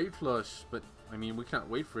a straight flush, but I mean, we can't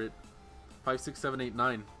wait for it. 5, 6, 7, 8,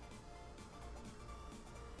 9.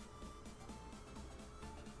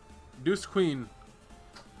 Deuce Queen.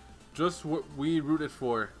 Just what we rooted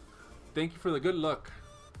for. Thank you for the good luck.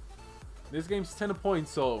 This game's 10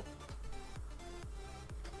 points, so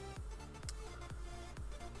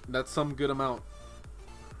that's some good amount.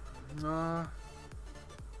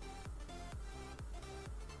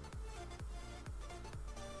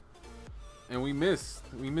 And we missed.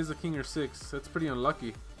 We missed a king or 6. That's pretty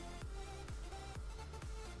unlucky.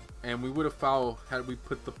 And we would have fouled had we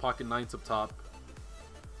put the pocket 9s up top.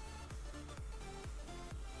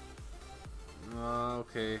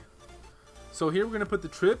 Okay. So here we're going to put the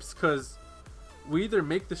trips because we either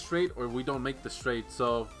make the straight or we don't make the straight.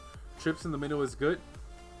 So trips in the middle is good.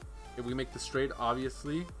 If we make the straight,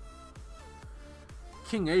 obviously.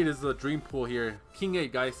 King 8 is the dream pool here. King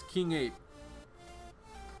 8, guys. King 8.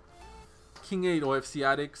 King 8 OFC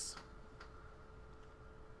addicts.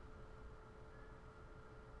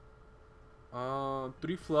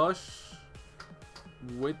 3 flush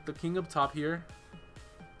with the king up top here.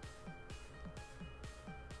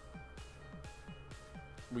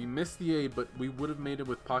 We missed the 8, but we would have made it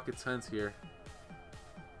with pocket 10s here.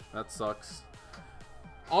 That sucks.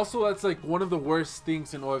 Also, that's like one of the worst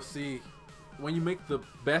things in OFC. When you make the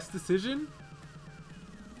best decision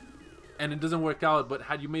and it doesn't work out, but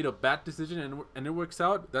had you made a bad decision and it works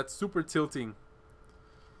out, that's super tilting.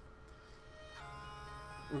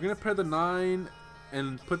 We're going to pair the 9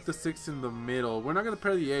 and put the 6 in the middle. We're not going to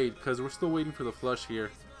pair the 8 because we're still waiting for the flush here.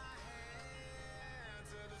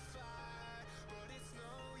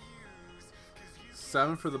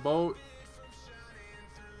 Seven for the boat.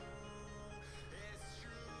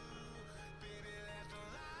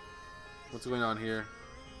 What's going on here?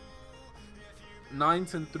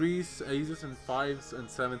 9s and 3s, aces and 5s and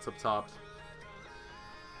 7s up top.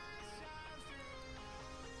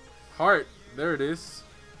 Heart, there it is.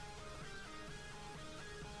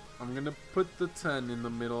 I'm gonna put the 10 in the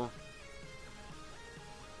middle.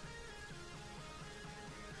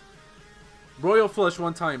 Royal flush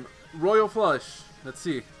one time. Royal flush. Let's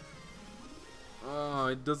see. Oh,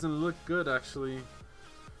 it doesn't look good actually.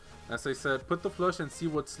 As I said, put the flush and see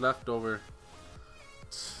what's left over.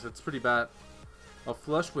 It's pretty bad. A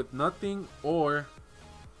flush with nothing or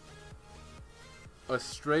a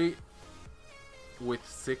straight with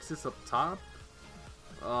 6s up top.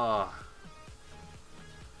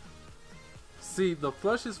 See, the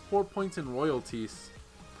flush is 4 points in royalties,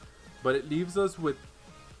 but it leaves us with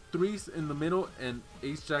 3s in the middle and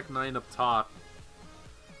ace jack 9 up top.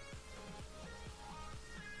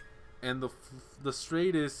 And the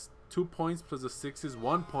straight is 2 points plus the 6 is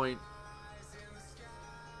 1 point.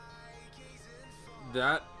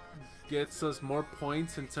 That gets us more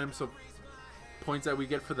points in terms of points that we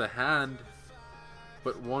get for the hand,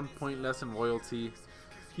 but 1 point less in royalty.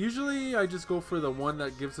 Usually I just go for the one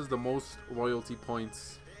that gives us the most royalty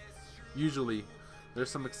points. Usually. There's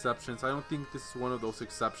some exceptions. I don't think this is one of those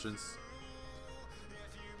exceptions.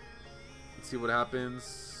 Let's see what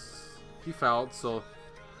happens. He fouled, so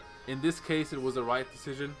in this case it was the right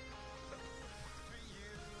decision.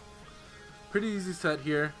 Pretty easy set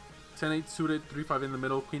here. 10-8 suited, 3-5 in the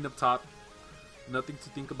middle, queen up top. Nothing to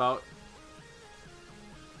think about.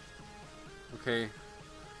 Okay.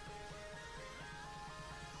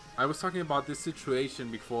 I was talking about this situation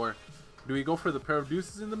before. Do we go for the pair of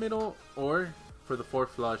deuces in the middle or for the 4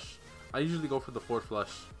 flush? I usually go for the 4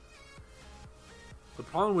 flush. The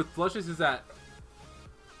problem with flushes is that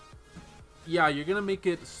yeah, you're gonna make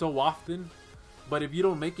it so often, but if you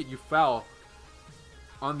don't make it, you foul.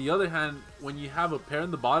 On the other hand, when you have a pair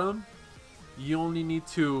in the bottom, you only need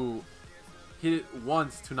to hit it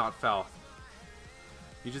once to not foul.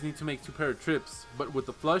 You just need to make 2 pair of trips. But with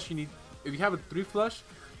the flush, you need, if you have a 3 flush,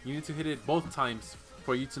 you need to hit it both times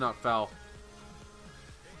for you to not foul.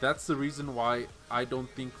 That's the reason why I don't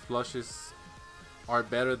think flushes are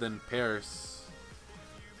better than pairs.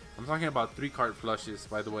 I'm talking about 3 card flushes,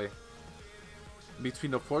 by the way.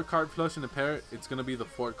 Between the 4 card flush and a pair, it's gonna be the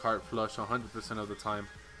 4 card flush 100% of the time.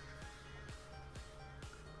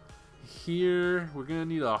 Here, we're gonna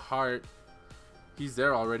need a heart. He's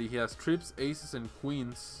there already. He has trips, aces, and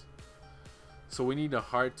queens. So we need a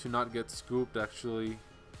heart to not get scooped, actually.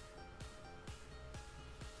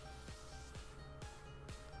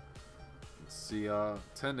 Let's see,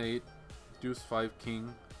 10-8, deuce 5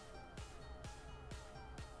 king.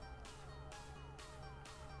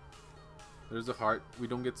 There's a heart. We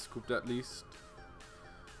don't get scooped at least.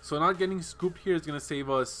 So not getting scooped here is going to save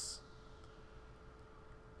us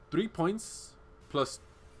 3 points plus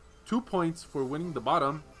 2 points for winning the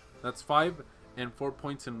bottom. That's 5 and 4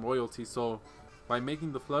 points in royalty. So by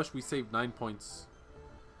making the flush, we saved 9 points.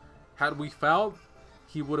 Had we fouled,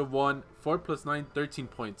 he would have won 4 plus 9, 13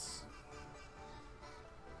 points.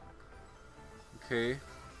 Okay.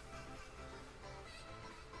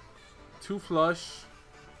 2 flush.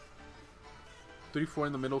 3-4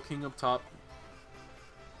 in the middle, king up top.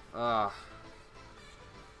 The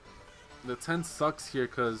 10 sucks here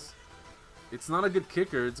because it's not a good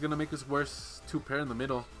kicker. It's gonna make us worse 2 pair in the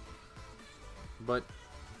middle. But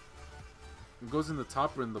it goes in the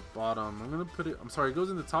top or in the bottom. I'm gonna put it. I'm sorry, it goes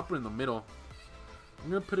in the top or in the middle. I'm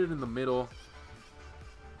gonna put it in the middle.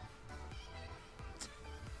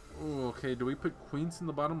 Ooh, okay, do we put queens in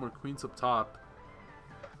the bottom or queens up top?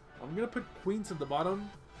 I'm gonna put queens at the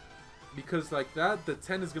bottom. Because like that, the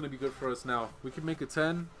 10 is going to be good for us now. We can make a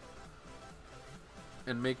 10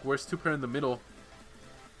 and make worst 2 pair in the middle.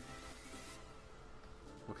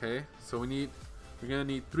 Okay, so we're going to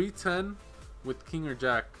need 3-10 with king or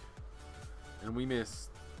jack. And we missed.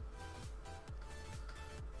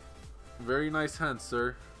 Very nice hand,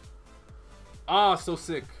 sir. Ah, so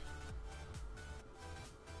sick.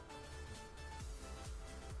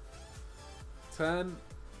 Ten.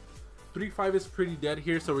 3-5 is pretty dead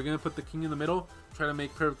here, so we're gonna put the king in the middle. Try to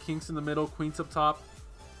make pair of kings in the middle, queens up top.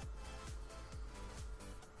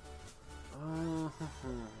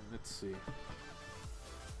 Let's see.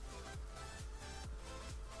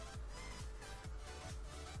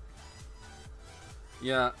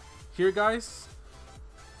 Yeah, here guys,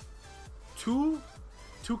 two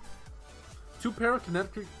pair of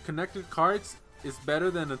connected cards is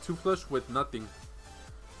better than a 2 flush with nothing.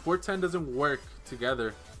 4-10 doesn't work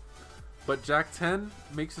together. But Jack 10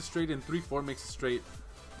 makes a straight and 3-4 makes a straight.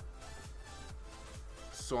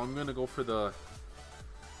 So I'm gonna go for the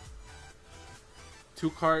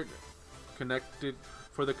 2 card connected,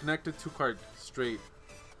 for the connected 2 card straight.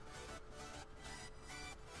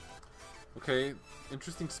 Okay,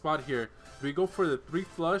 interesting spot here. Do we go for the 3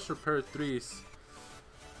 flush or pair of 3s?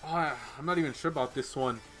 Oh, I'm not even sure about this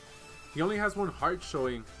one. He only has 1 heart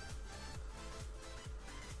showing.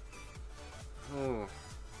 Oh.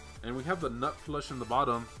 And we have the nut flush in the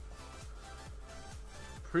bottom.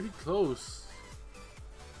 Pretty close.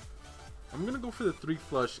 I'm gonna go for the 3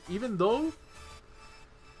 flush, even though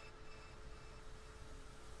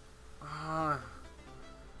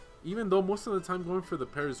most of the time going for the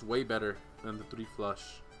pair is way better than the 3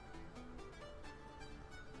 flush.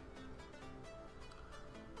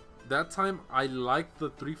 That time I like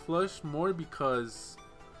the 3 flush more because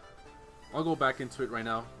I'll go back into it right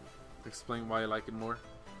now. Explain why I like it more.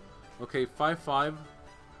 Okay, 5-5.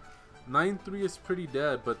 9-3 is pretty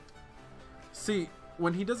dead, but see,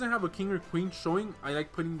 when he doesn't have a king or queen showing, I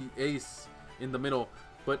like putting the ace in the middle.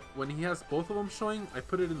 But when he has both of them showing, I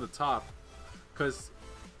put it in the top. Because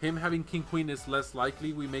him having king queen is less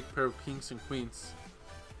likely. We make pair of kings and queens.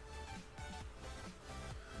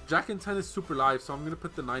 Jack and 10 is super live, so I'm going to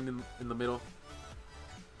put the 9 in the middle.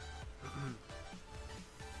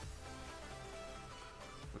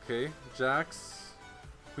 Okay, jacks.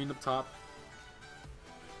 Queen up top.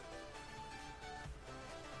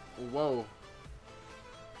 Whoa.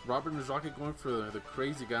 Robert Najaki going for the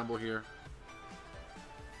crazy gamble here.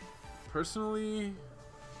 Personally,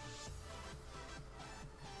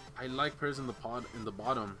 I like pairs in the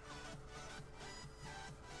bottom.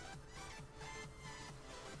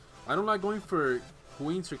 I don't like going for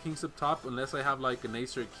queens or kings up top unless I have like an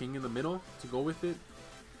ace or a king in the middle to go with it.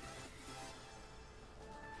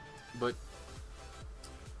 But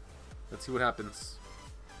let's see what happens.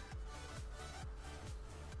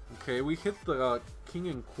 Okay, we hit the king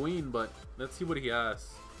and queen, but let's see what he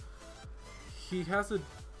has. He has a...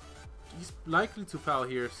 He's likely to foul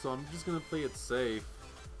here, so I'm just gonna play it safe.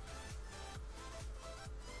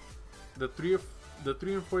 The 3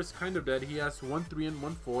 and 4 is kind of dead. He has 1 3 and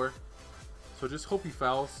 1 4, so just hope he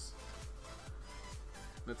fouls.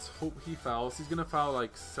 Let's hope he fouls. He's gonna foul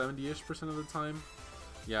like 70-ish% of the time.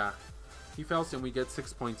 Yeah, he fouls and we get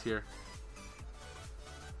 6 points here.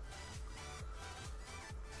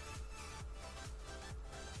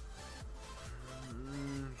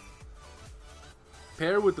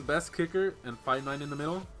 Pair with the best kicker and 5-9 in the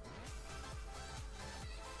middle.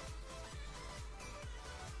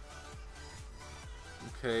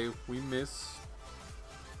 Okay, we miss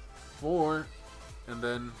 4 and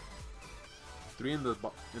then 3 in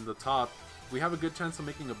the top. We have a good chance of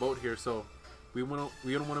making a boat here, so we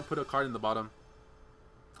don't want to put a card in the bottom.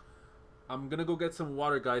 I'm gonna go get some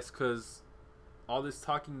water, guys, cause all this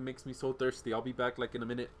talking makes me so thirsty. I'll be back like in a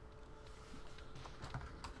minute.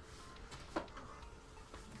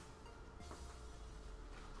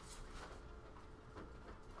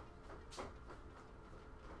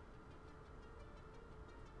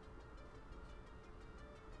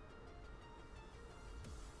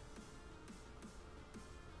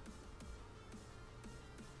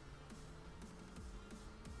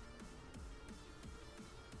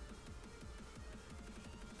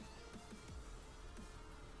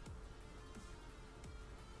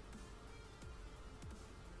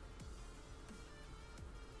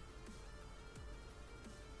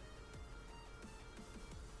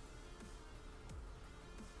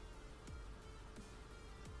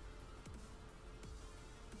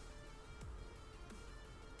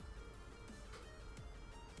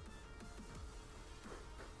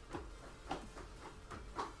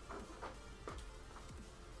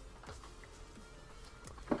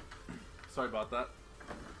 Sorry about that.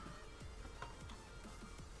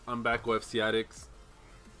 I'm back, OFC addicts.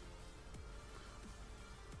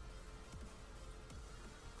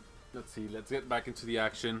 Let's see, let's get back into the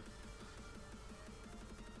action.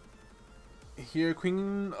 Here,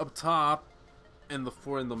 queen up top and the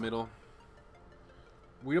 4 in the middle.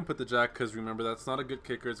 We don't put the jack because remember, that's not a good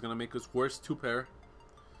kicker. It's going to make us worse 2 pair.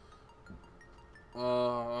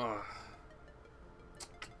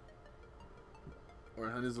 Our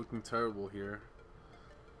hand is looking terrible here.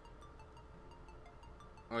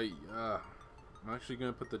 Oh yeah, I'm actually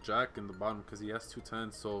gonna put the jack in the bottom because he has 2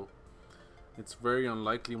 10s, so it's very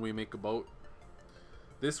unlikely we make a boat.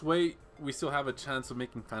 This way, we still have a chance of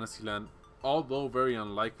making Fantasyland, although very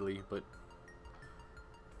unlikely. But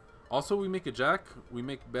also, we make a jack, we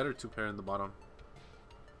make better 2 pair in the bottom.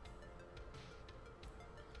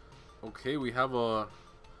 Okay, we have a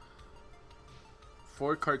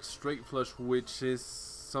 4-card straight flush, which is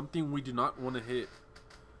something we do not want to hit.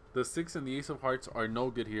 The 6 and the ace of hearts are no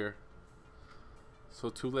good here, so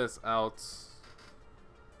 2 less outs.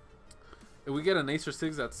 If we get an ace or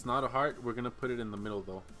 6 that's not a heart, we're gonna put it in the middle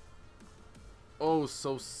though. Oh,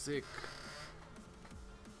 so sick.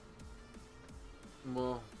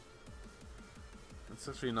 Well, it's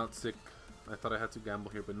actually not sick. I thought I had to gamble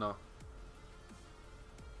here, but no.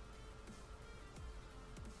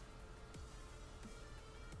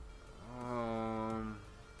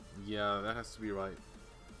 Yeah, that has to be right.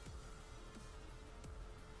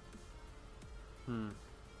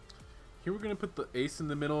 Here we're gonna put the ace in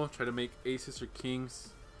the middle, try to make aces or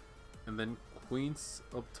kings, and then queens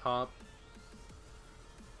up top.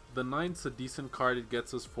 The 9's a decent card, it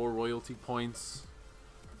gets us 4 royalty points.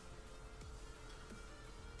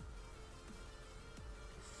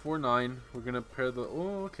 4-9, we're gonna pair the,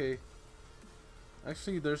 oh okay.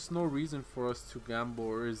 Actually, there's no reason for us to gamble,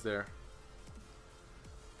 or is there?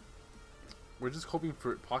 We're just hoping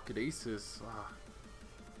for pocket aces.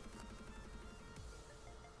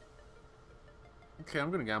 Okay,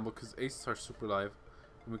 I'm gonna gamble because aces are super live,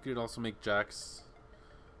 and we could also make jacks.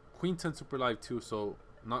 Queen 10 super live too, so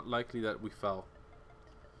not likely that we fell.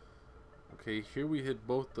 Okay, here we hit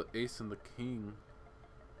both the ace and the king.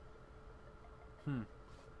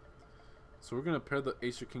 So we're gonna pair the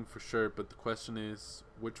ace or king for sure, but the question is,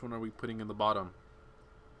 which one are we putting in the bottom?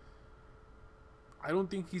 I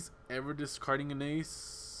don't think he's ever discarding an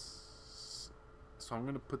ace, so I'm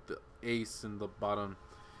gonna put the ace in the bottom.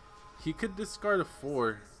 He could discard a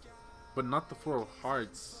 4, but not the 4 of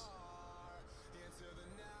hearts.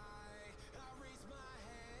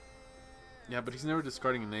 Yeah, but he's never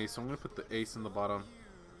discarding an ace, so I'm gonna put the ace in the bottom.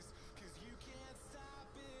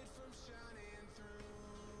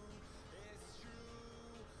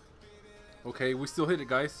 Okay, we still hit it,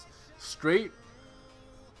 guys. Straight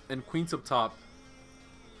and queens up top.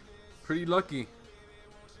 Pretty lucky.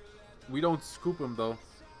 We don't scoop him though.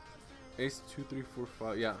 Ace 2, 3, 4,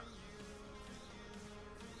 5. Yeah.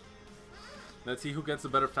 Let's see who gets a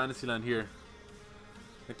better fantasy land here.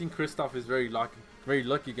 I think Kristoff is very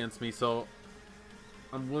lucky against me, so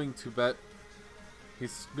I'm willing to bet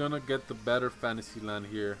he's gonna get the better fantasy land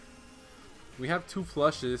here. We have 2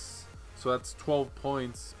 flushes, so that's 12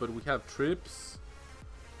 points, but we have trips,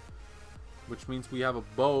 which means we have a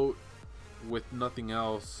boat with nothing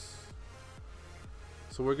else.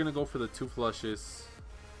 So we're gonna go for the 2 flushes.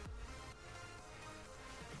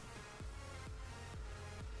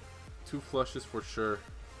 2 flushes for sure,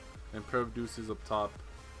 and pair of deuces up top.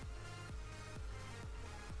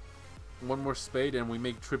 1 more spade and we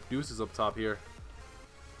make trip deuces up top here.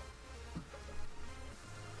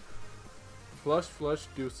 Flush, flush,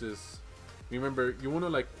 deuces. Remember, you want to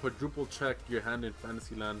like quadruple check your hand in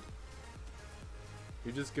Fantasyland.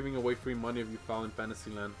 You're just giving away free money if you foul in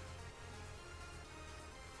Fantasyland,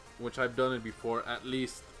 which I've done it before, at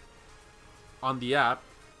least on the app,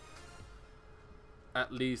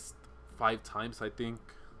 at least 5 times I think.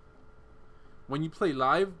 When you play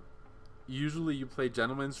live, usually you play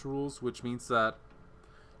gentleman's rules, which means that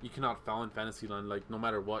you cannot foul in Fantasyland, like no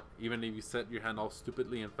matter what. Even if you set your hand all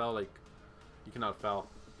stupidly and foul, like you cannot foul.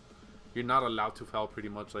 You're not allowed to foul pretty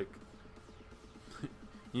much, like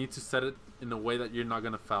you need to set it in a way that you're not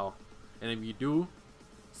gonna foul. And if you do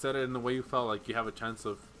set it in the way you foul, like you have a chance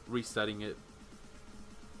of resetting it.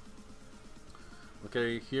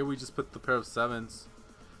 Okay, here we just put the pair of 7s.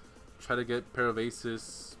 Try to get pair of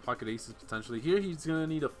aces, pocket aces potentially. Here he's gonna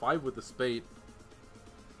need a 5 with a spade.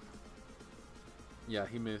 Yeah,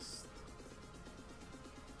 he missed.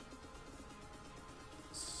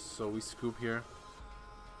 So we scoop here.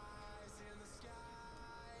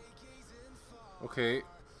 Okay,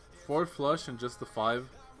 4 flush and just the 5.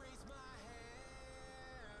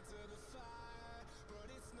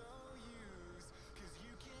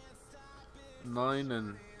 Nine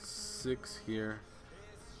and 6 here.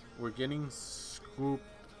 We're getting scooped,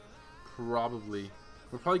 probably.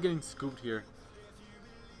 We're probably getting scooped here.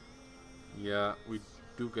 Yeah, we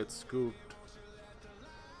do get scooped.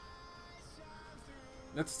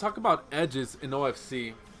 Let's talk about edges in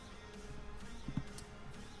OFC.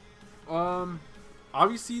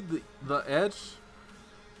 Obviously the edge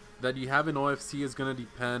that you have in OFC is gonna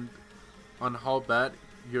depend on how bad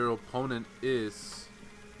your opponent is.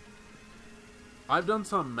 I've done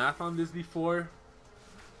some math on this before,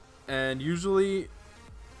 and usually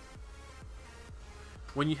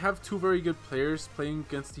when you have 2 very good players playing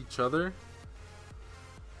against each other.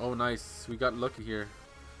 Oh nice, we got lucky here.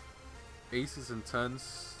 Aces and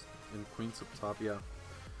 10s and queens up top.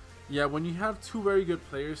 Yeah, when you have 2 very good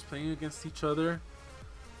players playing against each other,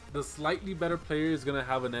 the slightly better player is gonna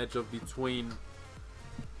have an edge of between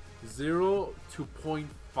 0 to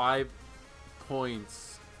 0.5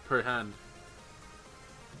 points per hand.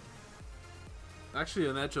 Actually,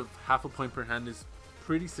 an edge of half a point per hand is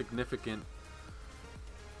pretty significant.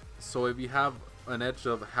 So if you have an edge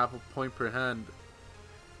of half a point per hand,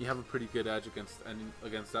 you have a pretty good edge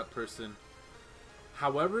against that person.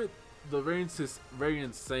 However, the variance is very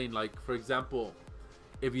insane. Like for example,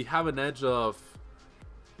 if you have an edge of,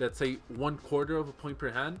 let's say, 1/4 of a point per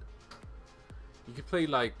hand, you could play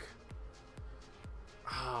like,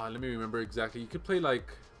 let me remember exactly. You could play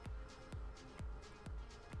like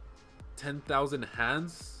 10,000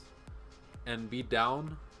 hands and be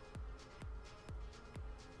down,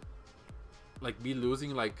 like be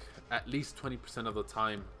losing like at least 20% of the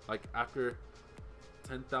time. Like after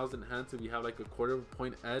 10,000 hands, if you have like a 1/4 of a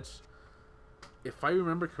point edge, if I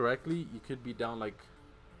remember correctly, you could be down like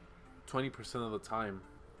 20% of the time.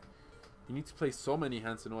 You need to play so many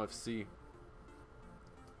hands in OFC.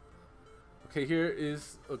 Okay, here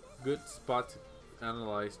is a good spot to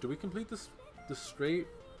analyze. Do we complete this straight?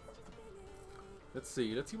 Let's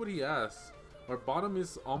see what he has. Our bottom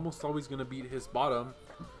is almost always gonna beat his bottom,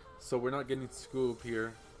 so we're not getting scooped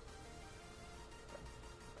here.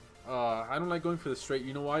 I don't like going for the straight.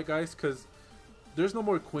 You know why, guys? Because there's no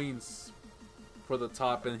more queens for the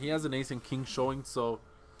top, and he has an ace and king showing, so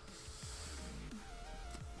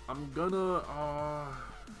I'm gonna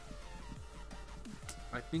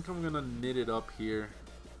I think I'm gonna knit it up here.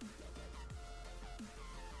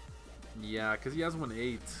 Yeah, because he has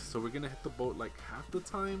 1/8, so we're gonna hit the boat like half the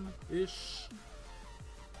time ish.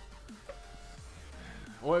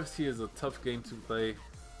 OFC is a tough game to play,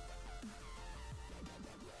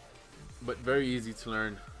 but very easy to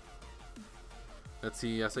learn. Let's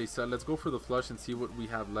see, as I said, let's go for the flush and see what we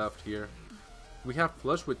have left here. We have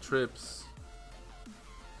flush with trips.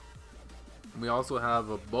 We also have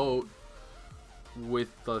a boat with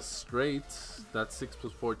the straight. That's 6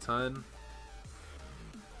 plus 4, 10.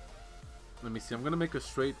 Let me see. I'm gonna make a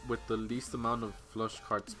straight with the least amount of flush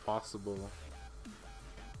cards possible.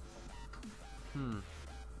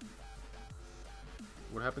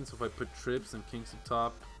 What happens if I put trips and kings up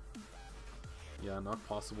top? Yeah, not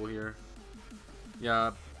possible here.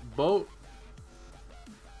 Yeah, boat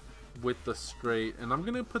with the straight, and I'm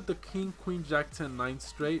gonna put the king, queen, jack, 10, 9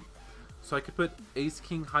 straight, so I could put ace,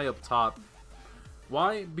 king high up top.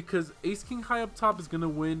 Why? Because ace, king high up top is gonna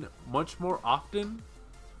win much more often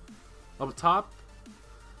up top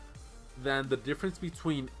than the difference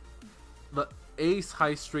between the ace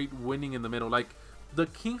high straight winning in the middle. Like the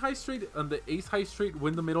king high straight and the ace high straight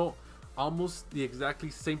win the middle almost the exactly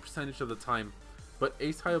same percentage of the time, but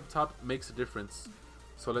ace high up top makes a difference.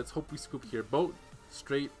 So let's hope we scoop here. Boat,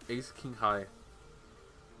 straight, ace, king high.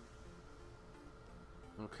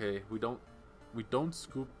 Okay, we don't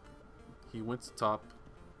scoop. He went to top.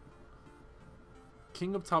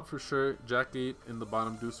 King up top for sure. Jack 8 in the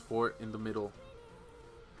bottom. Deuce 4 in the middle.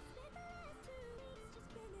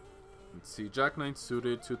 Let's see. Jack 9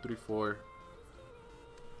 suited. 2, 3, 4.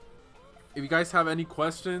 If you guys have any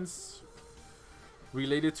questions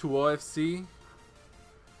related to OFC,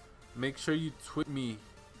 make sure you tweet me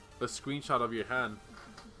a screenshot of your hand.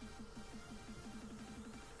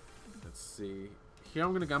 Let's see. Here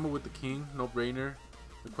I'm going to gamble with the king. No brainer.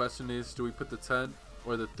 The question is, do we put the 10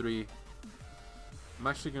 or the 3? I'm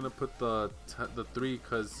actually going to put the 3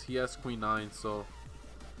 because he has queen 9. So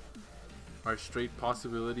our straight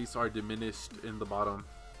possibilities are diminished in the bottom.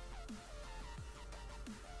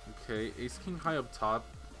 Okay, ace king high up top.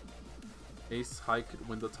 Ace high could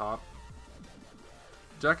win the top.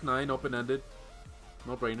 Jack 9 open-ended.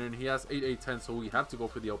 No brainer. And he has 8, 8, 10, so we have to go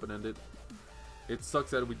for the open-ended. It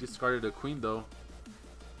sucks that we discarded a queen though.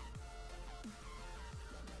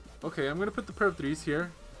 Okay, I'm going to put the pair of 3s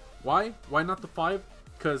here. Why? Why not the 5?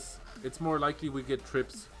 Because it's more likely we get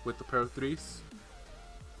trips with the pair of 3s.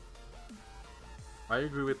 I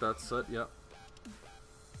agree with that set, yeah.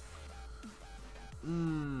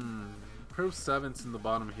 Pair of 7s in the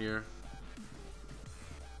bottom here.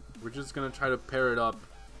 We're just going to try to pair it up.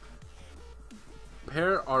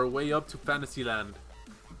 Pair our way up to Fantasyland.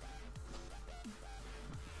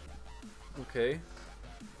 Okay.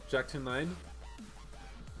 Jack 10, 9.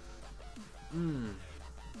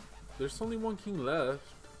 There's only one king left,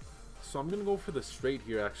 so I'm gonna go for the straight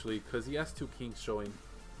here actually, because he has 2 kings showing.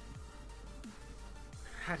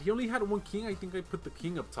 Had he only had 1 king, I think I put the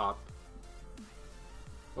king up top.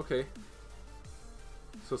 Okay.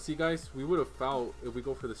 So see guys, we would have fouled if we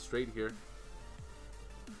go for the straight here.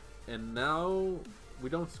 And now we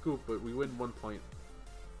don't scoop, but we win 1 point.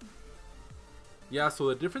 Yeah, so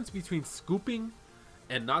the difference between scooping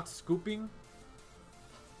and not scooping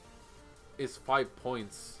is 5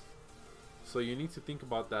 points. So you need to think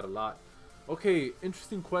about that a lot. Okay,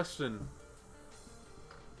 interesting question.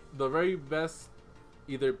 The very best,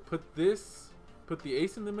 either put the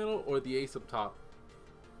ace in the middle or the ace up top.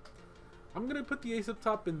 I'm gonna put the ace up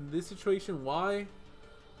top in this situation. Why?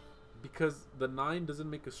 Because the 9 doesn't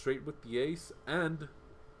make a straight with the ace, and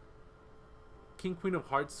king queen of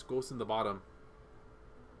hearts goes in the bottom.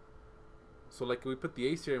 So like if we put the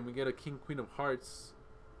ace here and we get a king queen of hearts,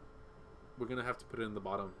 we're gonna have to put it in the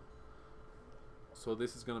bottom. So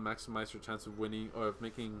this is gonna maximize your chance of winning or of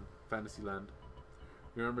making Fantasyland.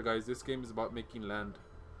 Remember guys, this game is about making land.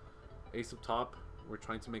 Ace up top, we're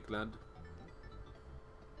trying to make land.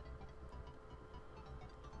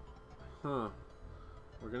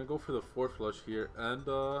 We're gonna go for the 4 flush here and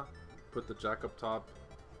put the jack up top.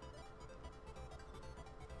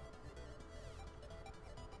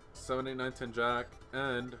 7, 8, 9, 10 jack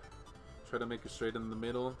and try to make a straight in the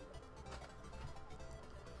middle.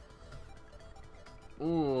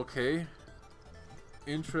 Ooh, okay.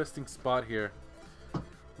 Interesting spot here.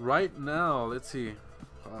 Right now, let's see.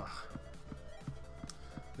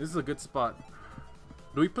 This is a good spot.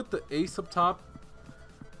 Do we put the ace up top?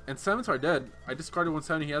 And 7s are dead. I discarded 1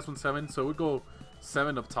 7, he has 1 7, so we go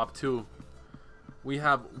 7 up top too. We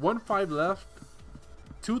have 1 5 left,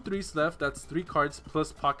 2 3s left, that's 3 cards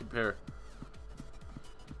plus pocket pair.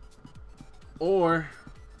 Or,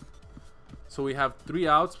 so we have 3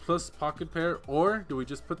 outs plus pocket pair, or do we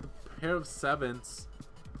just put the pair of 7s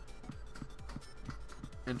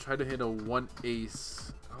and try to hit a 1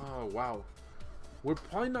 ace? Oh wow. We're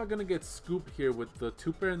probably not gonna get scooped here with the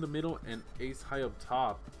 2 pair in the middle and ace high up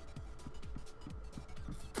top.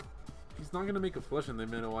 He's not gonna make a flush in the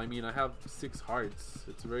middle. I mean, I have 6 hearts.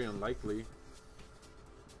 It's very unlikely.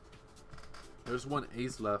 There's 1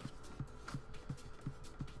 ace left.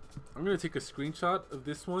 I'm gonna take a screenshot of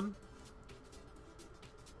this one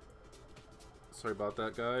Sorry about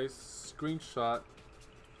that, guys. Screenshot.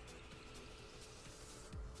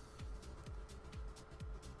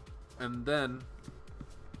 And then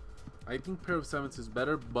I think pair of sevens is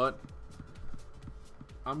better, but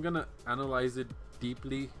I'm gonna analyze it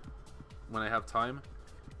deeply when I have time.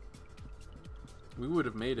 We would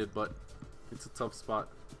have made it, but it's a tough spot.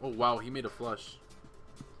 Oh wow, he made a flush.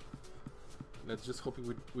 Let's just hope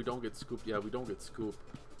we don't get scooped. Yeah, we don't get scooped.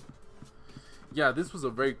 Yeah, this was a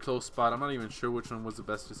very close spot. I'm not even sure which one was the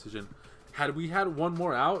best decision. Had we had one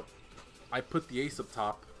more out, I put the ace up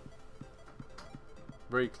top.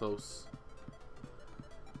 Very close.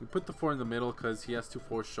 We put the 4 in the middle because he has 2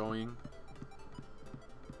 4s showing.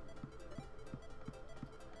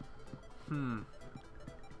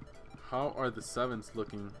 How are the 7s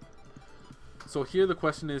looking? So here the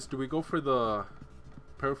question is, do we go for the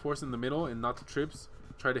pair of 4s in the middle and not the trips?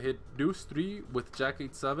 Try to hit deuce 3 with jack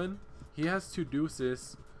 8 7. He has 2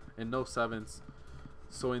 deuces and no 7s.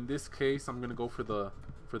 So in this case, I'm gonna go for the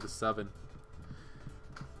 7.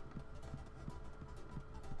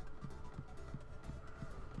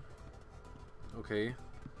 Okay.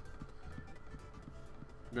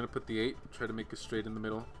 I'm gonna put the 8, try to make a straight in the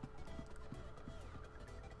middle.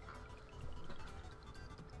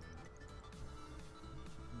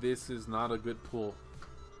 This is not a good pull.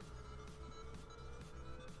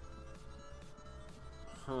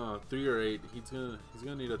 3 or 8. He's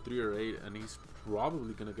gonna need a 3 or 8, and he's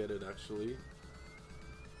probably gonna get it actually.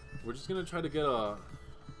 We're just gonna try to get a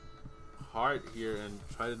heart here and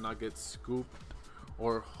try to not get scooped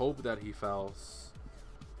or hope that he fouls.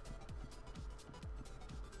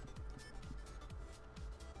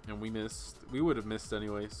 And we missed. We would have missed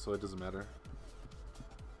anyway, so it doesn't matter.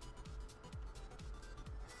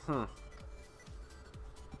 I'm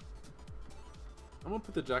gonna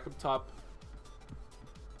put the jack up top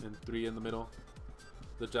and 3 in the middle.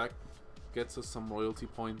 The jack gets us some royalty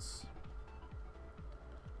points.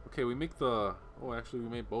 Okay, we make the... Oh, actually we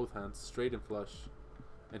made both hands straight and flush.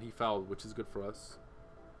 And he fouled, which is good for us.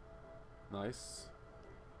 Nice.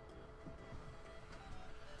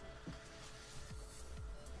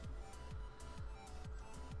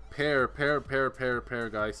 Pair,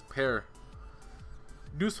 guys. Pair.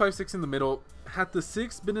 Deuce 5 6 in the middle. Had the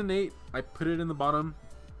 6 been an 8, I put it in the bottom.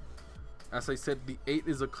 As I said, the 8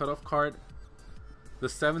 is a cutoff card. The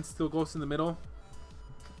 7 still goes in the middle.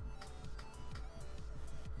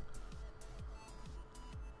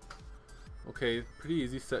 Okay, pretty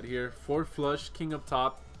easy set here. 4 flush, king up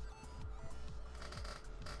top.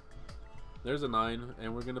 There's a 9,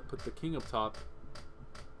 and we're gonna put the king up top.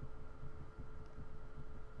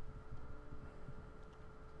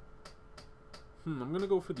 I'm gonna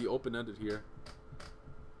go for the open-ended here.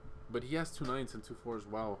 But he has 2 9s and 2 4s.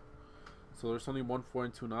 Wow. So there's only 1 4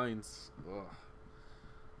 and 2 9s. Ugh.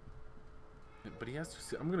 But he has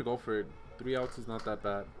 2. I'm gonna go for it. 3 outs is not that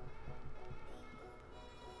bad.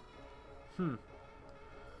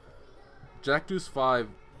 Jack deuce 5.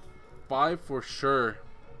 5 for sure.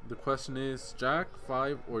 The question is jack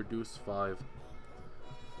 5 or deuce 5.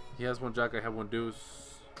 He has 1 jack. I have 1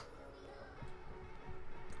 deuce.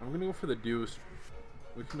 I'm gonna go for the deuce.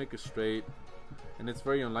 We can make a straight, and it's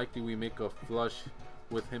very unlikely we make a flush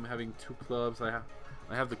with him having 2 clubs. I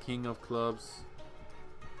have the king of clubs.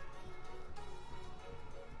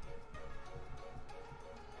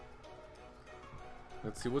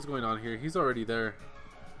 Let's see what's going on here. He's already there,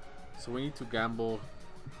 so we need to gamble.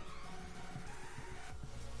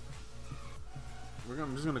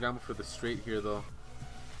 I'm just gonna gamble for the straight here though.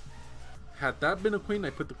 Had that been a queen, I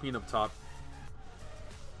put the queen up top.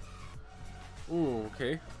 Ooh,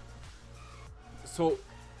 okay. So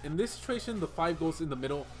in this situation, the 5 goes in the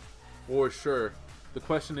middle for sure. The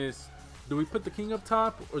question is, do we put the king up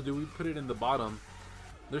top or do we put it in the bottom?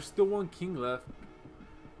 There's still 1 king left,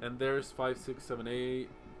 and there's 5 6 7 8,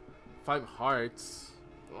 5 hearts.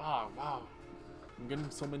 Oh wow, I'm getting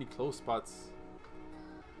so many close spots.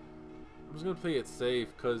 I'm just gonna play it safe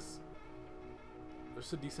because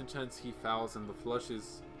there's a decent chance he fouls, and the flush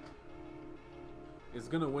is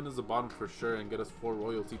gonna win us the bottom for sure and get us 4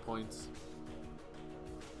 royalty points.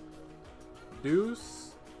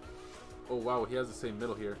 Deuce. Oh wow, he has the same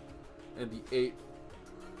middle here. And the 8.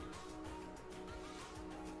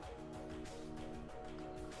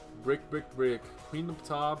 Brick, brick, brick. Queen up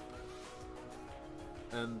top.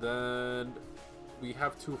 And then we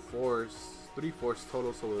have 2 4s. 3 4s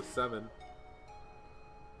total, so a 7.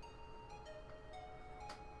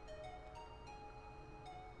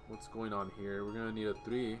 What's going on here? We're gonna need a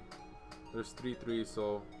 3. There's 3 3s,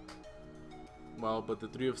 so well, but the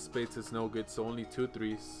 3 of spades is no good, so only 2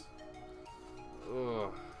 3s.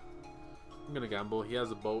 Ugh. I'm I'm gonna gamble. He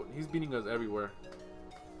has a boat. He's beating us everywhere.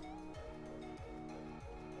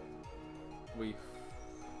 We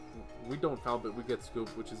don't foul, but we get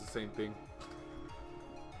scooped, which is the same thing.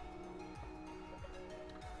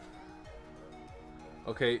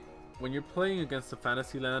 Okay, when you're playing against a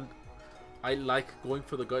fantasy land, I like going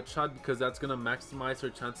for the gut shot because that's gonna maximize our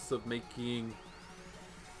chances of making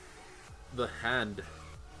the hand.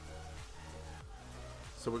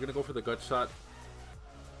 So we're gonna go for the gut shot.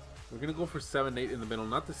 We're gonna go for 7-8 in the middle,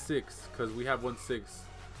 not the 6, because we have 1-6.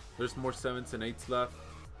 There's more 7s and 8s left.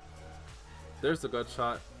 There's the gut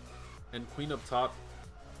shot. And queen up top.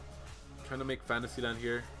 Trying to make Fantasyland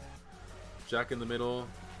here. Jack in the middle.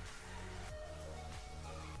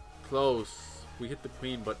 Close. We hit the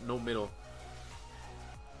queen, but no middle.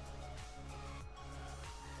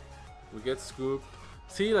 We get scooped.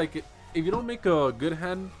 See, like, if you don't make a good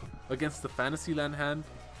hand against the Fantasyland hand,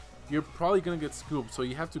 you're probably gonna get scooped. So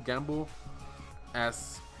you have to gamble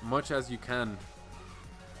as much as you can.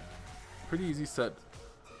 Pretty easy set.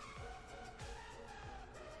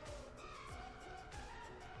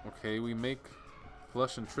 Okay, we make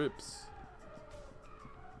flush and trips.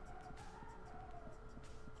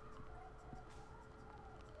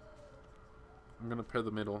 I'm gonna pair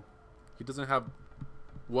the middle. He doesn't have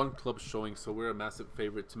one club showing, so we're a massive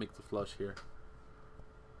favorite to make the flush here.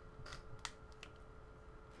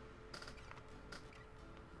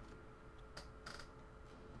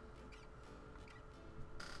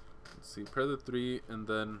 Let's see, pair the 3 and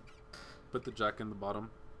then put the jack in the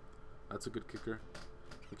bottom. That's a good kicker.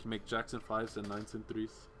 We can make jacks and 5s and 9s and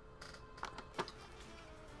 3s.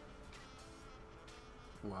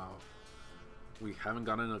 Wow. We haven't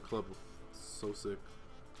gotten a club. So sick.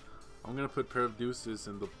 I'm gonna put pair of deuces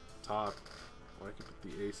in the top. Or I can put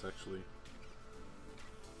the ace actually.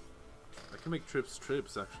 I can make trips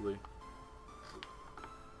actually.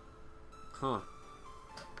 Huh.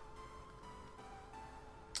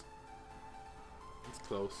 It's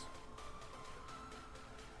close.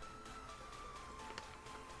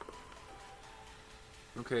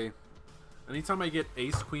 Okay. Anytime I get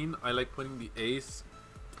ace queen, I like putting the ace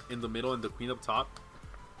in the middle and the queen up top.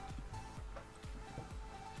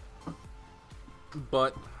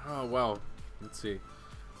 But oh wow, let's see.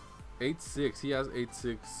 8-6. He has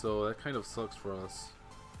 8-6, so that kind of sucks for us.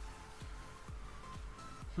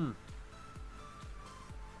 We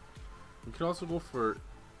could also go for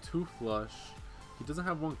 2 flush. He doesn't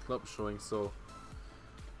have 1 club showing, so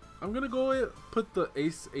I'm gonna go put the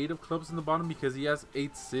ace 8 of clubs in the bottom because he has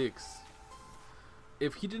 8-6.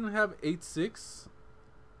 If he didn't have 8-6,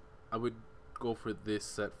 I would go for this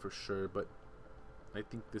set for sure, but I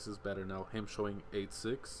think this is better now. Him showing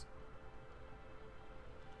 8-6.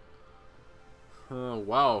 Oh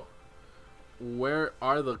wow. Where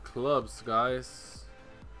are the clubs, guys?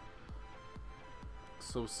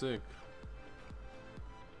 So sick.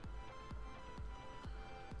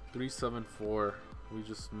 3-7-4. We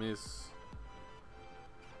just miss.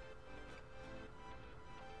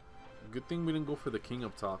 Good thing we didn't go for the king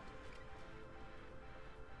up top.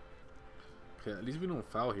 Okay, at least we don't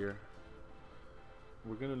foul here.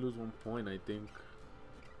 We're gonna lose 1 point, I think.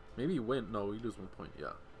 Maybe win. No, we lose 1 point.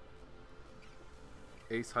 Yeah.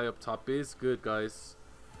 Ace high up top is good, guys.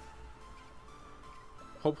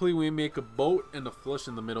 Hopefully we make a boat and a flush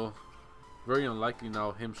in the middle. Very unlikely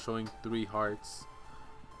now, him showing 3 hearts.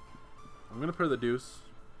 I'm gonna pair the deuce.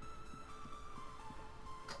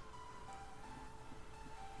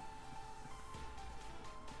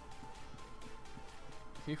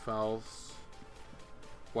 He fouls.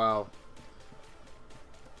 Wow.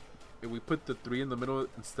 If we put the 3 in the middle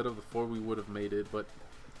instead of the 4, we would have made it, but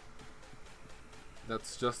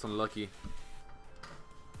that's just unlucky.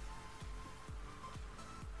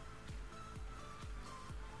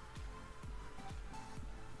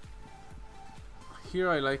 Here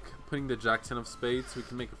I like putting the jack 10 of spades. We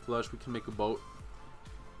can make a flush, we can make a boat.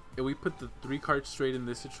 If we put the 3 cards straight in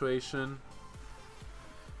this situation,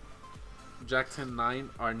 jack 10 9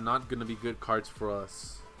 are not going to be good cards for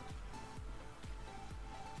us.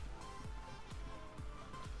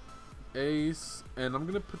 Ace, and I'm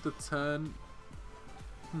gonna put the 10.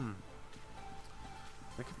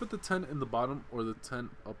 I can put the 10 in the bottom or the 10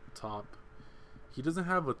 up top. He doesn't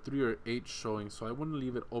have a 3 or 8 showing, so I want to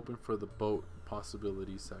leave it open for the boat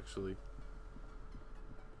possibilities actually.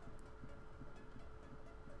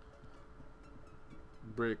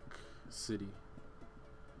 Brick City.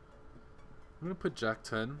 I'm gonna put jack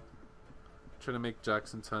 10. Trying to make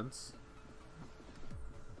jacks and 10s.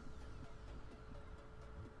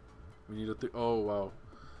 We need a 3. Oh wow,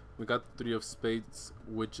 we got 3 of spades,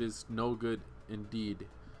 which is no good indeed.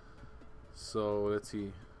 So let's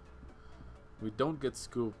see. We don't get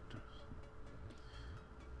scooped.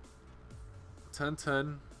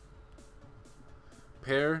 10-10.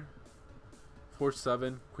 Pair.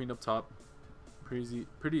 4-7. Queen up top. Pretty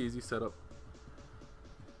easy setup.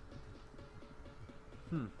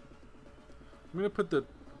 I'm gonna put the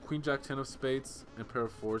Queen Jack 10 of spades and pair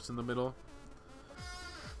of fours in the middle.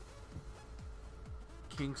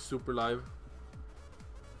 King super live.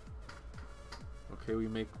 Okay, we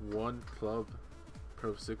make one club, pair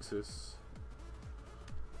of sixes.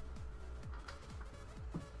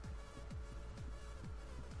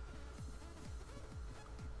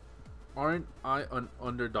 Aren't I an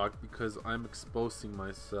underdog because I'm exposing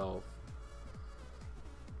myself?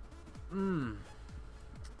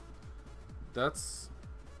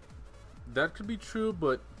 That could be true,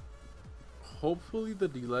 but hopefully the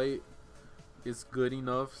delay is good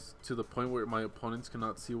enough to the point where my opponents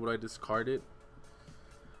cannot see what I discarded.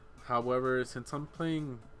 However, since I'm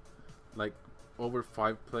playing like over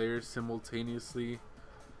 5 players simultaneously,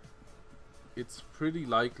 it's pretty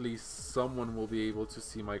likely someone will be able to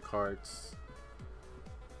see my cards.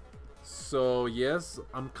 So yes,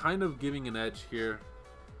 I'm kind of giving an edge here.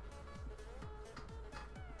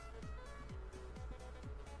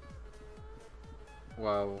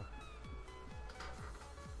 Wow.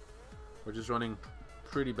 We're just running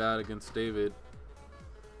pretty bad against David.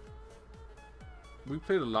 We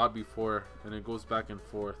played a lot before and it goes back and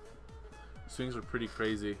forth. Swings are pretty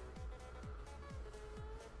crazy.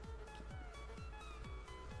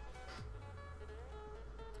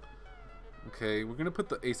 Okay, we're gonna put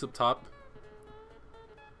the ace up top.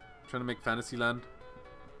 Trying to make fantasy land.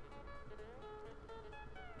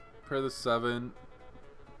 Pair the 7.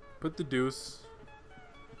 Put the deuce.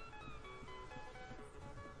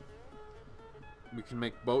 We can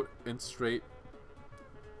make boat and straight.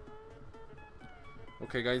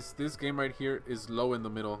 Okay guys, this game right here is low in the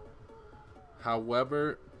middle.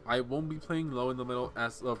 However, I won't be playing low in the middle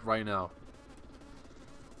as of right now.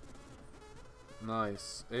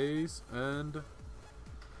 Nice. Ace, and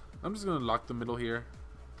I'm just gonna lock the middle here.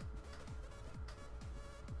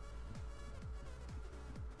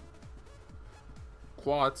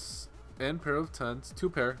 Quads and pair of 10s. 2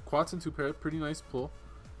 pair. Quads and 2 pair. Pretty nice pull.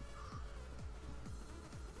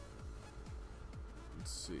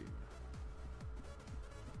 Let's see.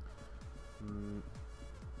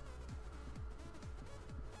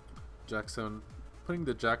 Jack 7. Putting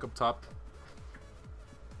the jack up top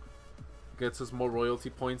gets us more royalty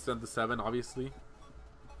points than the 7, obviously.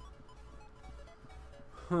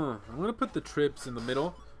 I'm gonna put the trips in the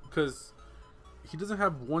middle because he doesn't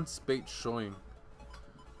have one spade showing.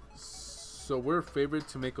 So we're favored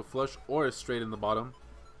to make a flush or a straight in the bottom.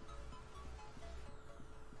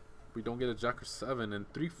 We don't get a jack or 7,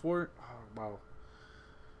 and 3-4. Oh, wow.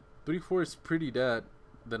 3-4 is pretty dead.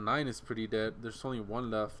 The 9 is pretty dead. There's only 1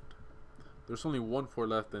 left. There's only 1 4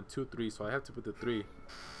 left and 2 3, so I have to put the 3.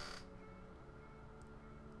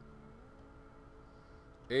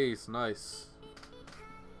 Ace, nice.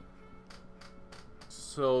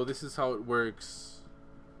 So this is how it works.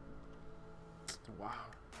 Wow.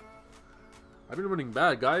 I've been running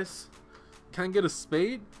bad, guys. Can't get a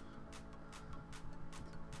spade.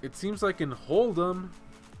 It seems like in Hold'em,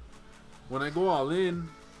 when I go all in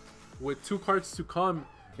with 2 cards to come,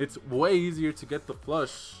 it's way easier to get the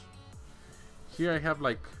flush. Here I have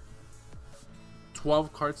like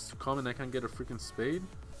 12 cards to come and I can't get a freaking spade.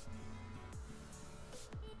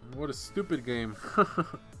 What a stupid game.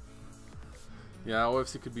 Yeah,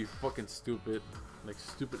 OFC could be fucking stupid. Like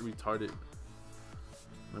stupid retarded.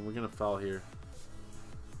 And we're gonna foul here.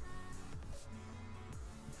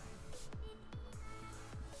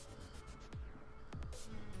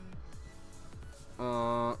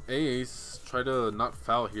 Ace, try to not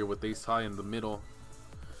foul here with ace high in the middle.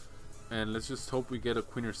 And let's just hope we get a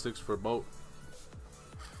queen or 6 for boat.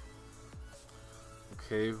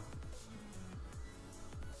 Okay.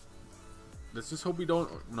 Let's just hope we don't.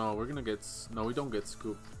 No, we're gonna get. No, we don't get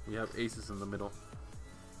scooped. We have aces in the middle.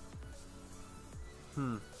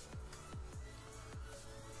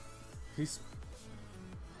 He's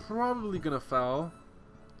probably gonna foul.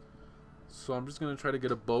 So I'm just gonna try to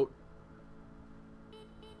get a boat.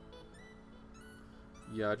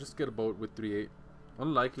 Yeah, just get a boat with 3-8.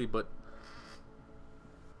 Unlikely, but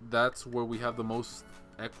that's where we have the most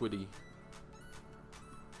equity.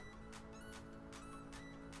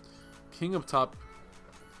 King up top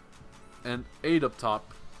and 8 up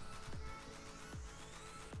top.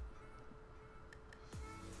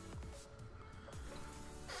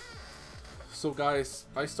 So guys,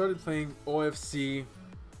 I started playing OFC.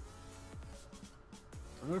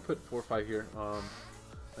 I'm gonna put 4-5 here.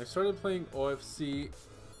 I started playing OFC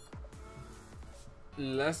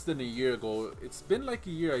less than a year ago. It's been like a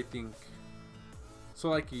year, I think. So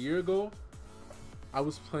like a year ago, I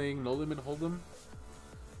was playing No Limit Hold'em,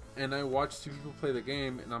 and I watched 2 people play the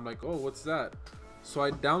game, and I'm like, oh, what's that? So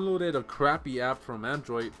I downloaded a crappy app from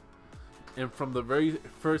Android, and from the very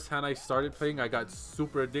first hand I started playing, I got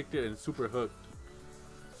super addicted and super hooked.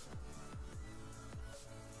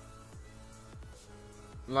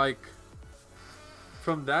 Like,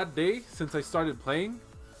 from that day, since I started playing,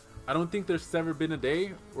 I don't think there's ever been a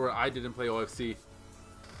day where I didn't play OFC.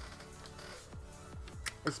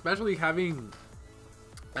 Especially having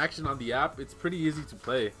action on the app, it's pretty easy to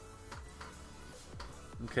play.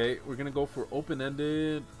 Okay, we're gonna go for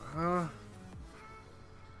open-ended.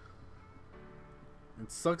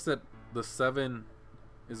 It sucks that the 7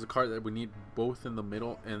 is a card that we need both in the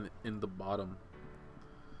middle and in the bottom.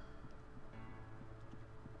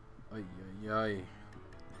 Ay, ay, ay.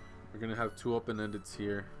 We're gonna have 2 open-endeds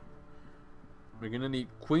here. We're gonna need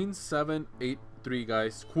Queen 7, 8, 3,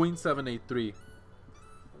 guys. Queen 7, 8, 3.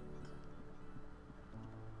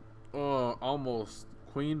 Oh, almost.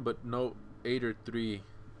 Queen, but no 8 or 3.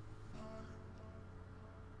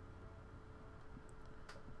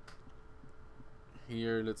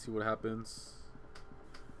 Here, let's see what happens.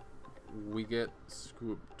 We get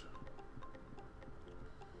scooped.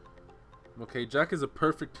 Okay, Jack is a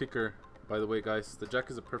perfect kicker, by the way, guys. The Jack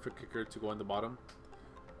is a perfect kicker to go on the bottom.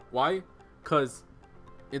 Why? Because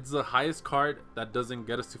it's the highest card that doesn't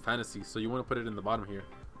get us to fantasy, so you want to put it in the bottom here.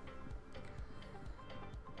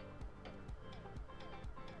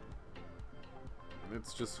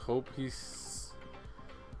 Let's just hope he's...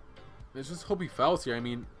 Let's just hope he fouls here. I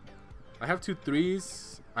mean, I have 2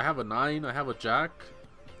 3s. I have a 9. I have a Jack.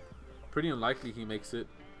 Pretty unlikely he makes it.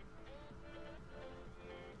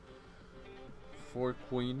 4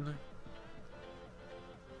 Queen.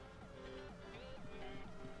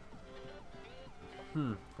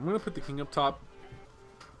 I'm gonna put the king up top.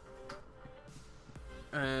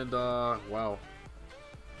 And wow.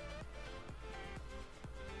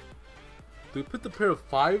 Do we put the pair of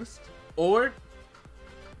 5s, or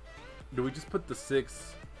do we just put the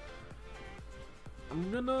 6?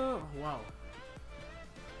 I'm gonna... Wow.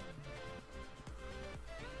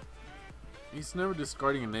 He's never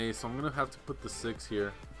discarding an ace, so I'm gonna have to put the 6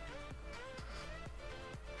 here.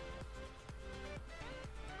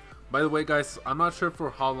 By the way, guys, I'm not sure for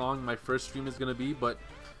how long my first stream is gonna be, but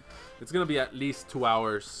it's gonna be at least 2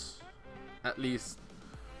 hours. At least.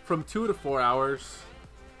 From 2 to 4 hours.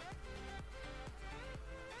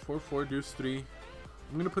 4-4 deuce 3.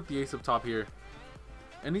 I'm gonna put the ace up top here.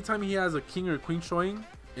 Anytime he has a king or a queen showing,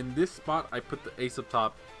 in this spot I put the ace up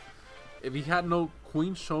top. If he had no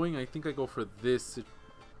queen showing, I think I go for this.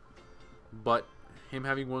 But him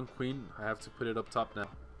having 1 queen, I have to put it up top now.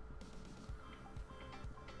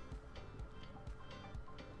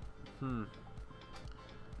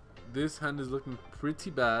 This hand is looking pretty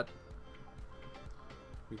bad.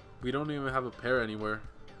 We don't even have a pair anywhere.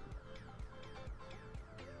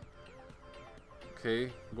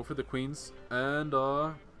 Okay, go for the queens, and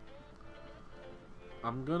I'm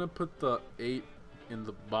gonna put the 8 in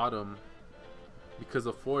the bottom because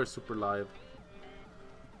the 4 is super live.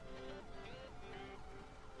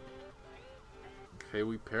 Okay,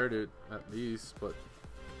 we paired it at least, but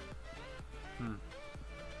I'm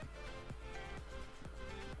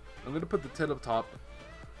gonna put the 10 up top.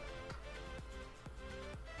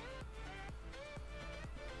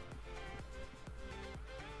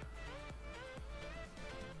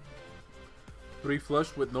 Three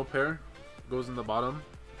flush with no pair goes in the bottom,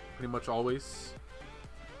 pretty much always.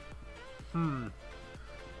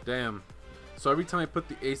 Damn. So every time I put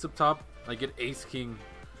the ace up top, I get ace king.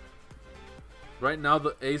 Right now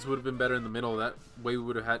the ace would have been better in the middle. That way we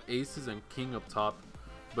would have had aces and king up top.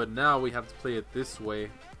 But now we have to play it this way.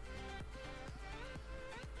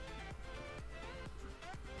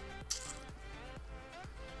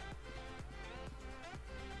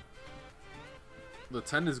 The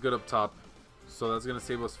 10 is good up top, so that's gonna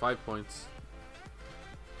save us 5 points.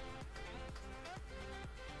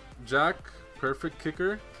 Jack, perfect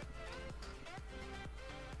kicker.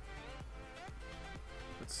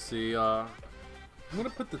 Let's see, I'm gonna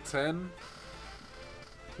put the 10.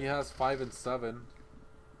 He has 5 and 7,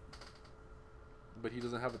 but he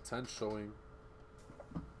doesn't have a 10 showing.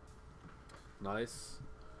 Nice.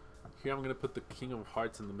 Here I'm gonna put the king of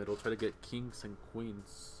hearts in the middle, try to get kings and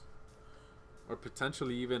queens. Or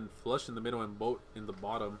potentially even flush in the middle and boat in the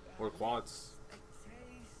bottom. Or quads.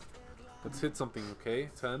 Let's hit something, okay?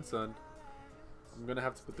 10s, and I'm gonna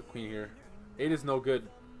have to put the queen here. 8 is no good.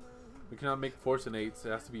 We cannot make 4s and 8s.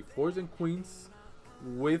 It has to be 4s and queens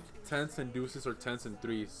with 10s and deuces or 10s and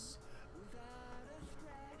 3s.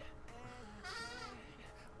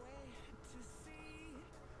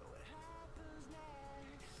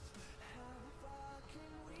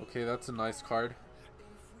 Okay, that's a nice card.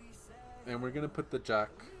 And we're gonna put the jack,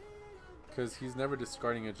 because he's never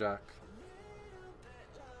discarding a jack.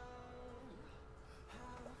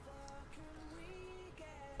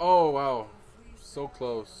 Oh wow, so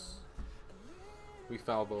close. We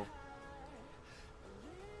foul though.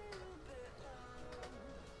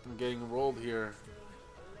 I'm getting rolled here.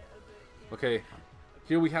 Okay,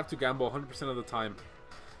 here we have to gamble 100% of the time.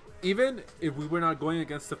 Even if we were not going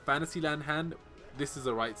against a Fantasyland hand, this is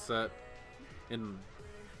the right set. And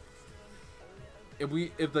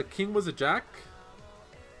if the king was a jack,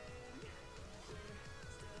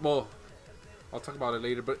 well, I'll talk about it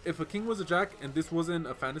later. But if a king was a jack and this wasn't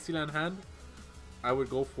a Fantasyland hand, I would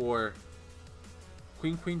go for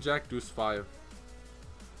queen, queen, jack, deuce, 5.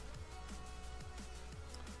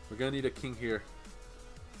 We're gonna need a king here.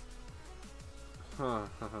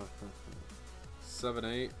 7,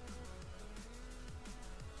 8.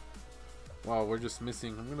 Wow, we're just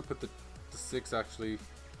missing. I'm gonna put the 6 actually.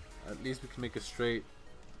 At least we can make a straight.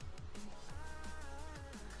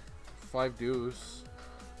 5 deuce.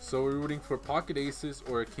 So we're rooting for pocket aces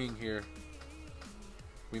or a king here.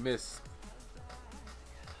 We missed.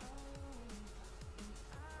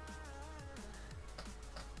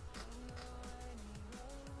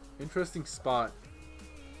 Interesting spot.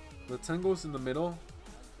 The 10 goes in the middle,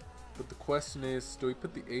 but the question is, do we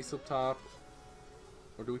put the ace up top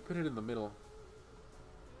or do we put it in the middle?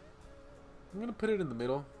 I'm gonna put it in the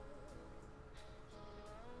middle.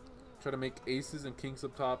 Try to make aces and kings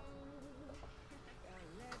up top.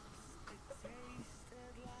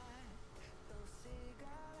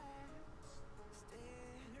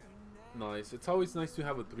 Nice. It's always nice to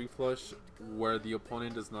have a 3 flush where the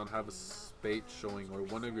opponent does not have a spade showing or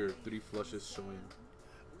one of your 3 flushes showing.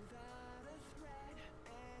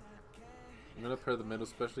 I'm gonna pair the middle,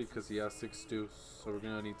 especially because he has 6 deuce, so we're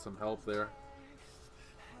gonna need some help there.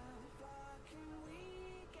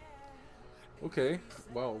 Okay,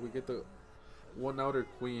 wow, we get the 1 outer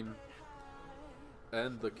queen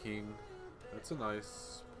and the king. That's a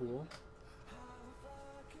nice pool.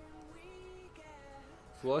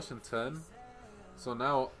 Flush and 10. So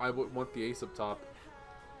now I would want the ace up top.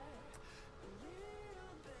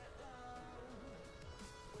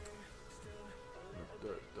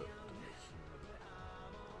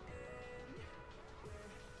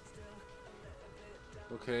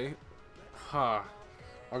 Okay. Ha.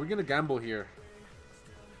 Are we gonna gamble here?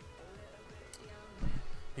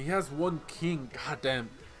 He has 1 king. God damn.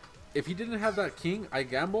 If he didn't have that king, I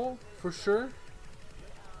gamble for sure.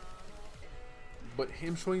 But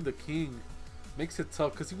him showing the king makes it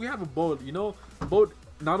tough because we have a boat. You know, boat.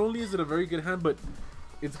 Not only is it a very good hand, but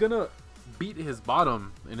it's gonna beat his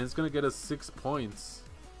bottom and it's gonna get us 6 points.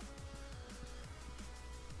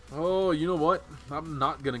 Oh, you know what? I'm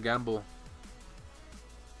not gonna gamble.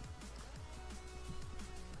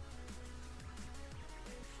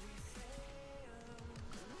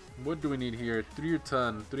 What do we need here? 3 or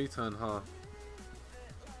 10? 3, 10, huh?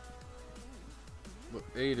 Well,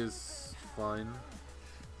 8 is fine.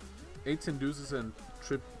 8s and deuces and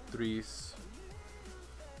trip 3s.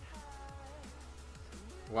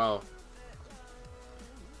 Wow.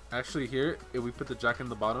 Actually here, if we put the jack in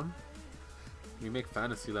the bottom, we make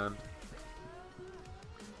Fantasyland.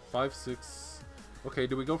 5, 6. Okay,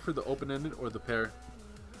 do we go for the open-ended or the pair?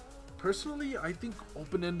 Personally, I think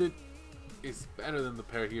open-ended is better than the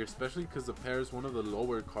pair here, especially because the pair is one of the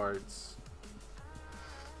lower cards.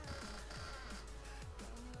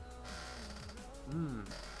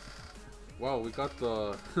 Wow, we got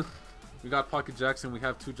the we got pocket jacks and we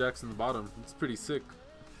have 2 jacks in the bottom. It's pretty sick.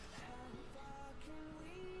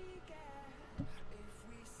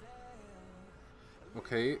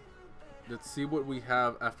 Okay, let's see what we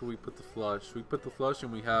have after we put the flush. We put the flush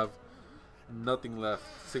and we have nothing left.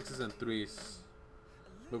 6s and 3s.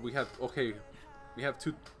 But we have, okay, we have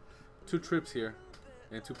two trips here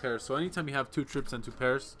and 2 pairs. So anytime you have 2 trips and 2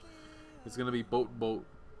 pairs, it's gonna be boat, boat,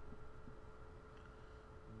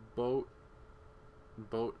 boat,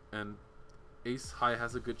 boat, and ace high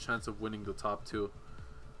has a good chance of winning the top 2.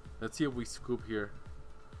 Let's see if we scoop here.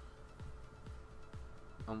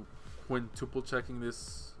 When tuple checking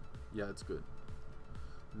this, yeah, it's good.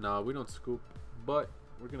 Nah, we don't scoop, but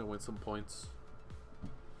we're gonna win some points.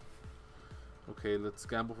 Okay, let's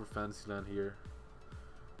gamble for Fantasyland here.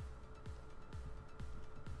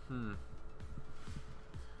 We're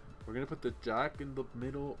gonna put the jack in the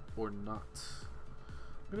middle or not.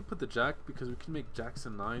 I'm gonna put the jack because we can make jacks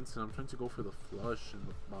and 9s, and I'm trying to go for the flush in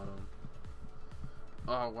the bottom.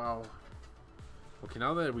 Oh wow. Okay,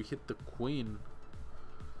 now that we hit the queen,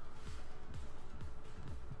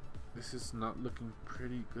 this is not looking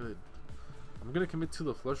pretty good. I'm gonna commit to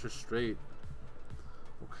the flush or straight.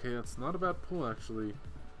 Okay, that's not a bad pull actually.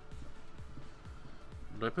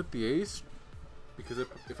 Do I put the ace? Because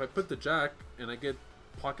if I put the jack and I get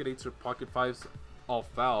pocket eights or pocket fives, I'll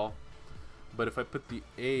foul. But if I put the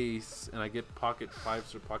ace and I get pocket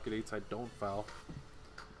fives or pocket eights, I don't foul.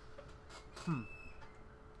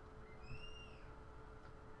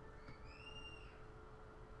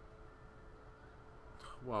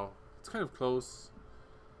 Wow, it's kind of close.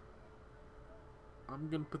 I'm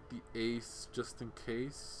gonna put the ace just in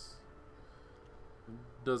case. It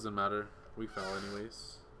doesn't matter. We foul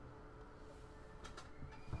anyways.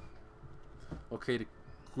 Okay, the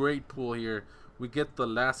great pool here. We get the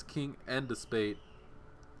last king and the spade.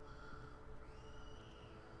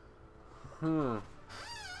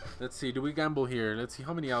 Let's see. Do we gamble here? Let's see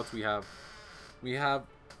how many outs we have. We have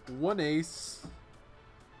one ace,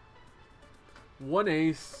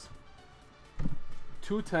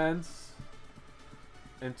 two tens,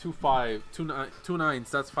 and two nines.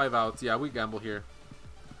 That's 5 outs. Yeah, we gamble here.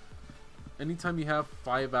 Anytime you have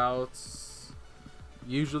 5 outs,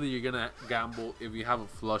 usually you're gonna gamble if you have a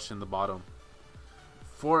flush in the bottom.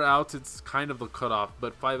 4 outs, it's kind of the cutoff,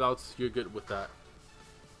 but 5 outs, you're good with that.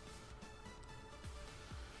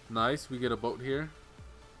 Nice, we get a boat here.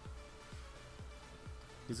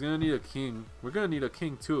 He's gonna need a king. We're gonna need a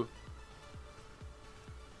king too.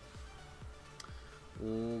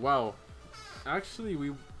 Wow. Actually,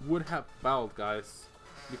 we would have fouled, guys,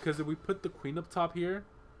 because if we put the queen up top here,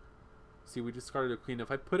 see, we discarded a queen.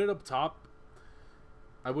 If I put it up top,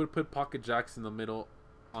 I would put pocket jacks in the middle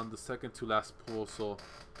on the second to last pull, so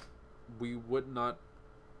we would not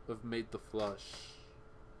have made the flush.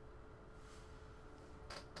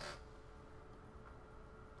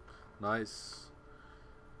 Nice.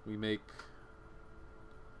 We make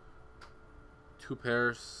 2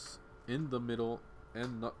 pairs in the middle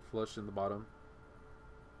and nut flush in the bottom.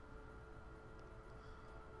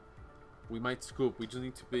 We might scoop. We just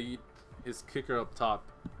need to beat his kicker up top.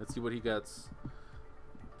 Let's see what he gets.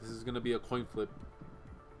 This is gonna be a coin flip.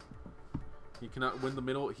 He cannot win the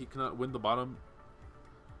middle. He cannot win the bottom.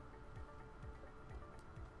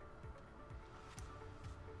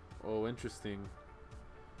 Oh, interesting.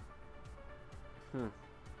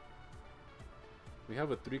 We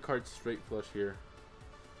have a 3-card straight flush here,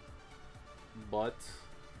 but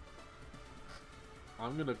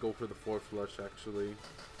I'm gonna go for the 4 flush actually.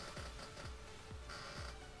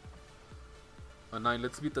 A 9.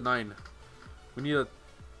 Let's beat the 9. We need a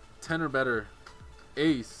 10 or better.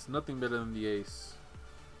 Ace. Nothing better than the ace.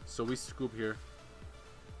 So we scoop here.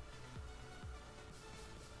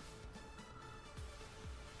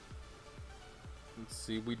 Let's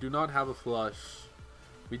see. We do not have a flush.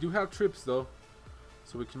 We do have trips though,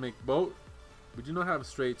 so we can make boat. We do not have a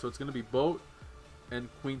straight, so it's gonna be boat and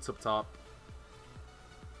queens up top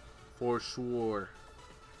for sure.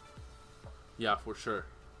 Yeah, for sure.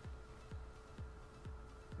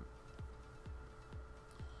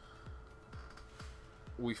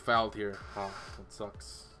 We fouled here. Oh, that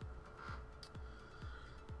sucks.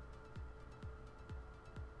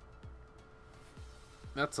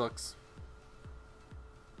 That sucks.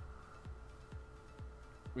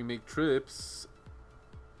 We make trips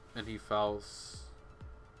and he fouls.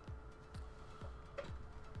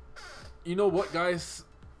 You know what, guys?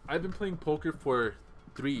 I've been playing poker for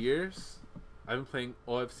 3 years. I've been playing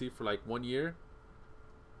OFC for like 1 year.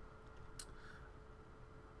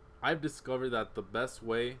 I've discovered that the best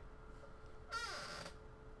way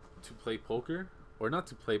to play poker, or not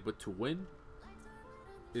to play but to win,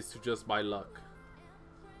 is to just buy luck.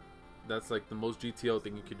 That's like the most GTO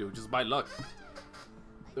thing you can do. Just buy luck.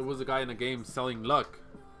 There was a guy in a game selling luck.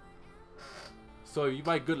 So if you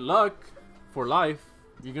buy good luck for life,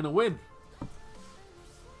 you're gonna win.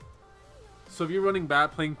 So if you're running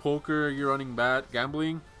bad playing poker, you're running bad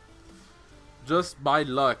gambling, just buy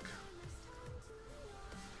luck.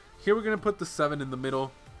 Here we're gonna put the 7 in the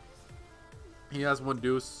middle. He has 1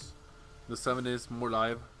 deuce. The 7 is more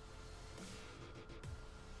live.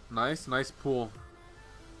 Nice, nice pool.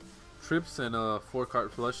 Trips and a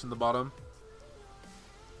 4-card flush in the bottom.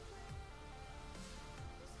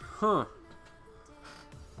 Huh.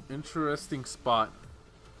 Interesting spot.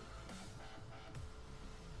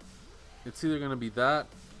 It's either gonna be that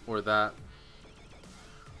or that.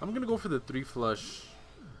 I'm gonna go for the 3 flush.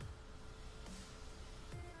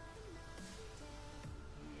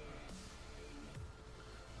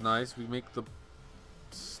 Nice. We make the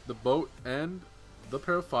boat and the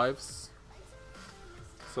pair of 5s.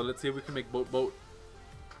 So let's see if we can make boat.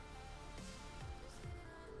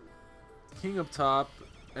 King up top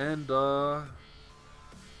and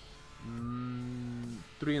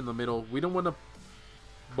 3 in the middle. We don't want to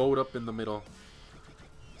boat up in the middle.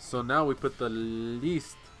 So now we put the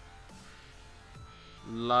least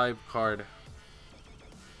live card.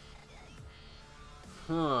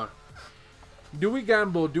 Huh. Do we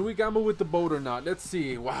gamble? Do we gamble with the boat or not? Let's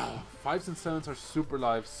see. Wow. 5s and 7s are super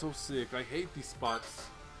live. So sick. I hate these spots.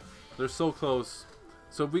 They're so close.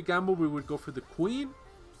 So if we gamble, we would go for the queen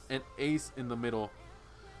and ace in the middle.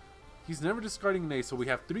 He's never discarding an ace. So we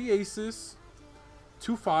have 3 aces,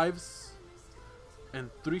 2 5s, and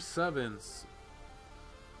 3 7s.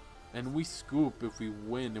 And we scoop if we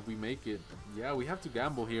win, if we make it. Yeah, we have to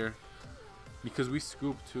gamble here. Because we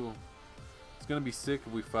scoop too. It's going to be sick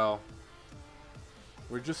if we foul.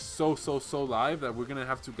 We're just so live that we're going to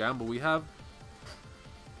have to gamble. We have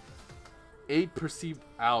 8 perceived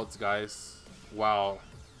outs, guys. Wow.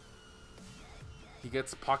 He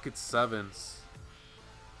gets pocket 7s.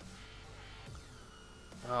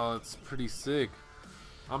 Oh, it's pretty sick.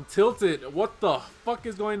 I'm tilted. What the fuck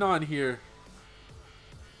is going on here?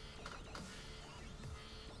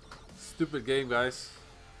 Stupid game, guys.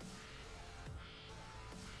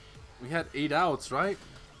 We had 8 outs, right?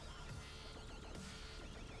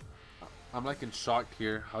 I'm like in shock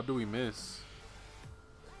here. How do we miss?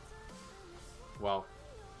 Wow.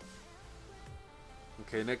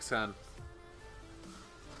 Okay, next hand.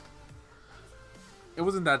 It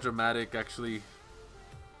wasn't that dramatic, actually.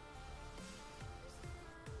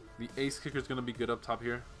 The ace kicker is going to be good up top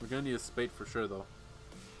here. We're going to need a spade for sure, though.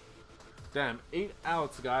 Damn, 8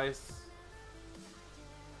 outs, guys.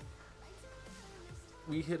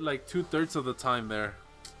 We hit like 2/3 of the time there.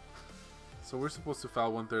 So we're supposed to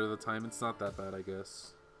foul 1/3 of the time. It's not that bad, I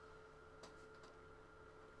guess.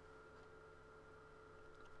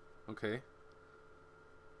 Okay.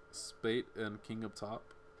 Spade and king up top.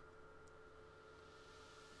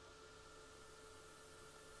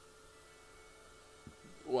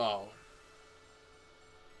 Wow.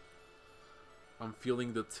 I'm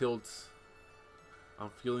feeling the tilt. I'm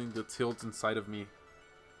feeling the tilt inside of me.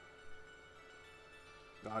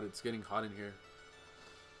 God, it's getting hot in here.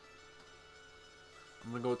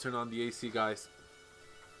 I'm gonna go turn on the AC, guys.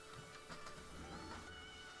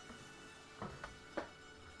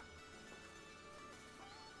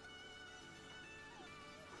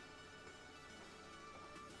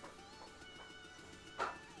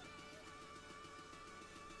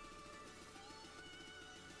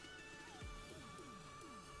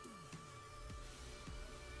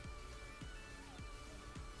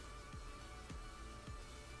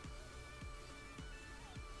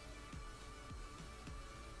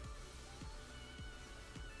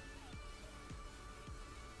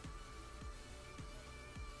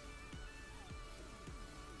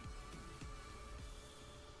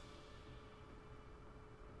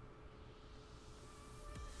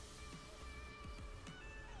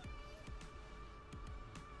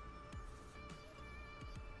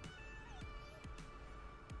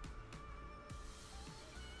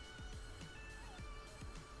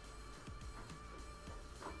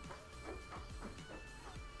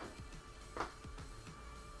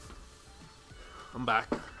 I'm back.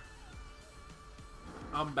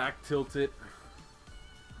 I'm back tilted.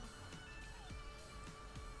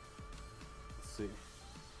 Let's see.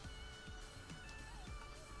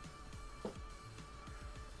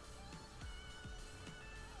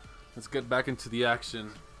 Let's get back into the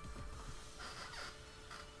action.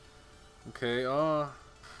 Okay,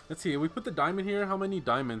 let's see. We put the diamond here. How many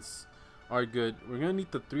diamonds are good? We're gonna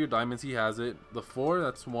need the 3 diamonds. He has it. The 4,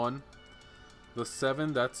 that's 1. The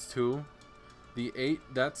 7, that's 2. The 8,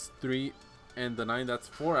 that's 3, and the 9, that's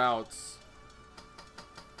 4 outs.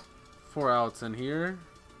 4 outs, and here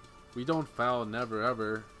we don't foul, never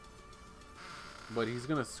ever. But he's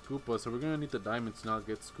gonna scoop us, so we're gonna need the diamonds to not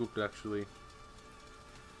get scooped. Actually,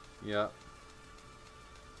 yeah.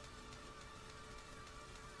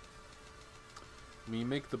 We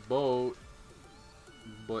make the boat,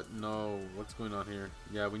 but no. What's going on here?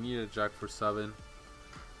 Yeah, we need a jack for 7.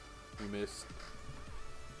 We missed.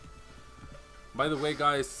 By the way,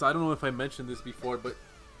 guys, I don't know if I mentioned this before, but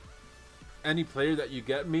any player that you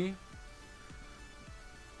get me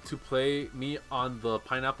to play me on the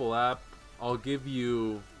Pineapple app, I'll give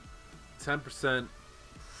you 10%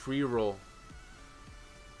 free roll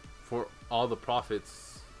for all the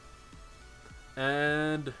profits.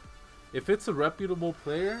 And if it's a reputable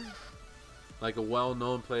player, like a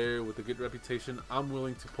well-known player with a good reputation, I'm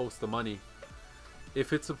willing to post the money.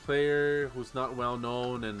 If it's a player who's not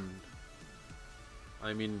well-known, and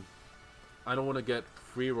I mean, I don't want to get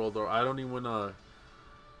free rolled, or I don't even want to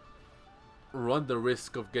run the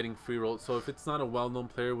risk of getting free rolled. So if it's not a well-known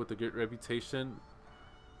player with a good reputation,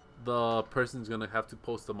 the person's gonna have to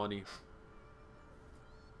post the money.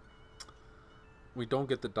 We don't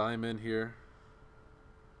get the diamond here.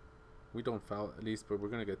 We don't foul at least, but we're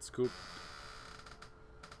gonna get scooped.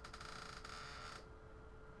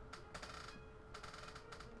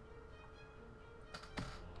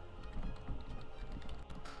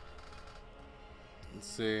 Let's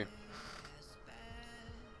see.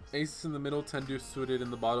 Aces in the middle, 10 deuce suited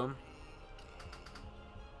in the bottom.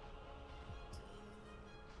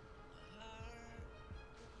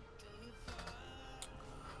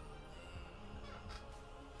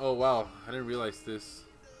 Oh wow, I didn't realize this.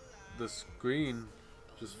 The screen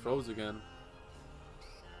just froze again.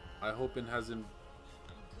 I hope it hasn't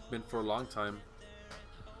been for a long time.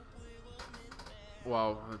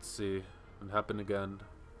 Wow, let's see. It happened again.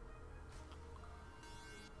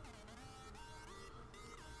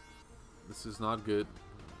 This is not good.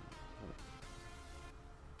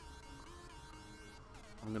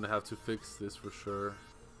 I'm gonna have to fix this for sure.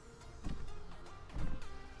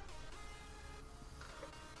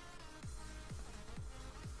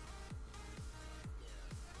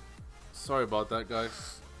 Sorry about that,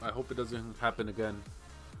 guys. I hope it doesn't happen again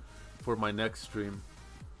for my next stream.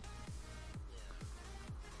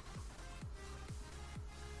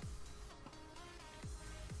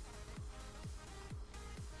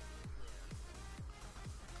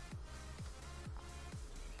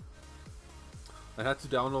 I had to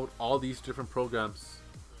download all these different programs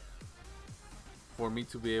for me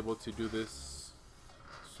to be able to do this,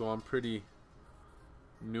 so I'm pretty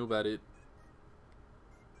new at it.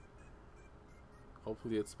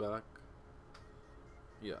 Hopefully it's back.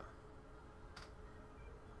 Yeah.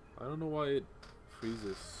 I don't know why it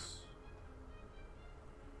freezes.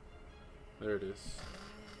 There it is.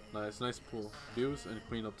 Nice, nice pull. Deuce and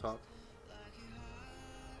queen up top.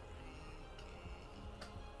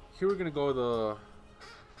 Here we're gonna go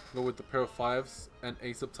with the pair of fives and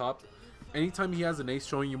ace up top. Anytime he has an ace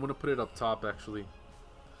showing, you want to put it up top actually.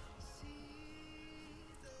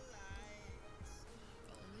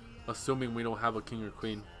 Assuming we don't have a king or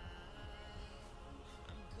queen.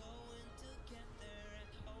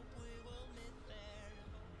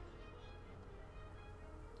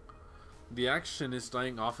 The action is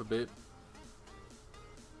dying off a bit.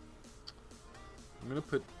 I'm gonna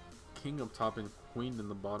put king up top and queen in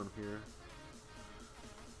the bottom here.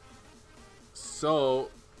 So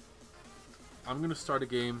I'm gonna start a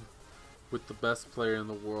game with the best player in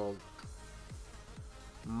the world,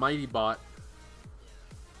 Mighty Bot.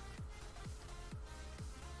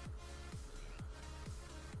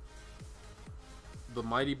 The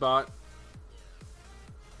Mighty Bot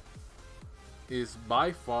is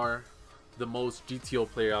by far the most GTO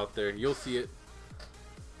player out there. You'll see it.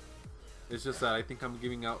 It's just that I think I'm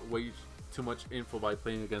giving out way too much info by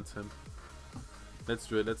playing against him. Let's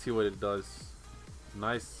do it. Let's see what it does.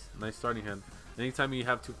 Nice starting hand. Anytime you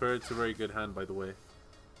have two pairs, it's a very good hand, by the way.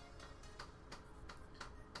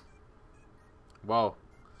 Wow.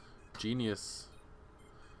 Genius.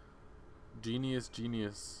 Genius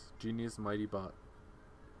Mighty Bot.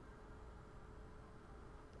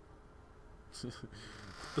 What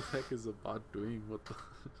the heck is a bot doing? What the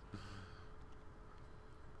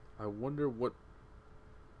I wonder what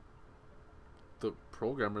the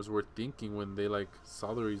programmers were thinking when they like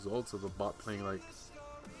saw the results of the bot playing. Like,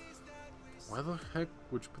 why the heck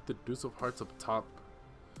would you put the deuce of hearts up top?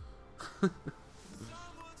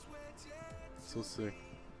 So sick.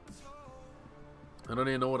 I don't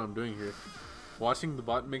even know what I'm doing here. Watching the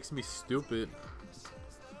bot makes me stupid.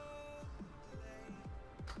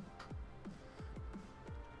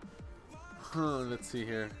 Let's see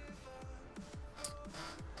here.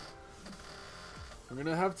 We're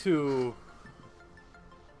gonna have to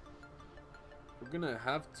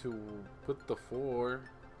put the 4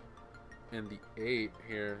 and the 8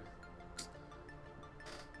 here.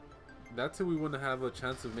 That's if we want to have a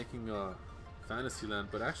chance of making a fantasy land.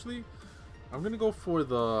 But actually, I'm gonna go for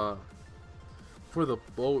the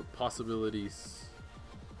boat possibilities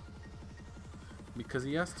because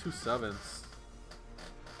he has 2 7s.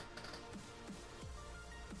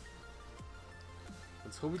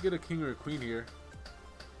 Let's hope we get a king or a queen here.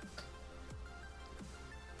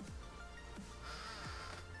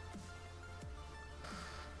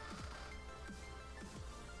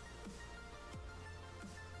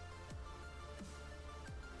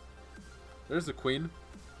 There's a queen.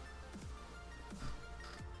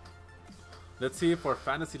 Let's see if our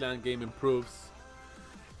Fantasyland game improves.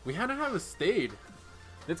 We had to have a stayed.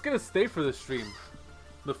 Let's get a stay for the stream.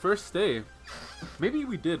 The first stay. Maybe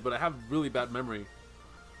we did, but I have really bad memory.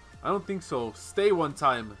 I don't think so. Stay one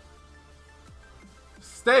time.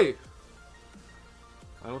 Stay.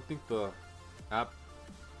 I don't think the app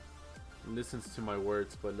listens to my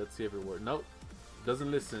words, but let's see every word. Nope,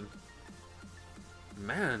 doesn't listen.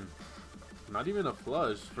 Man, not even a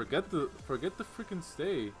flush. Forget the freaking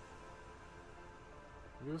stay.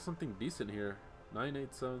 Give us something decent here.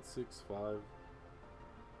 98765.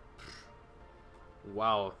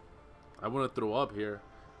 Wow, I want to throw up here.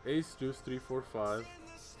 Ace, deuce, 3, 4, 5.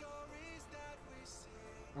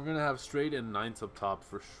 We're gonna have straight and nines up top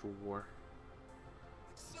for sure.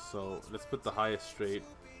 So let's put the highest straight.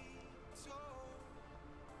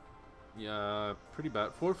 Yeah, pretty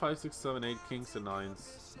bad. 4, 5, 6, 7, 8, kings and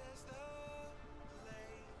nines.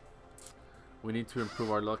 We need to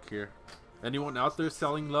improve our luck here. Anyone out there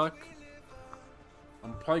selling luck?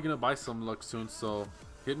 I'm probably gonna buy some luck soon, so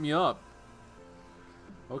hit me up.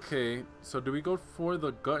 Okay, so do we go for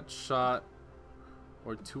the gut shot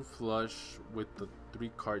or 2 flush with the 3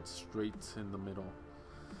 card straight in the middle?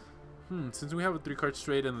 Since we have a 3 card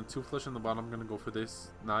straight and the 2 flush in the bottom, I'm gonna go for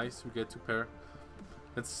this. Nice, we get 2 pair.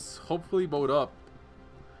 Let's hopefully boat up.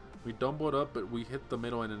 We don't boat up, but we hit the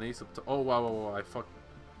middle and an ace up to. Oh wow, wow, wow, I fucked.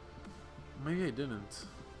 Maybe I didn't.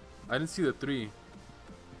 I didn't see the 3.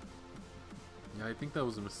 Yeah, I think that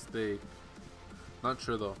was a mistake. Not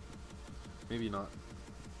sure though. Maybe not.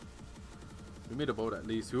 We made a boat at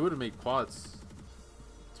least. We would have made quads.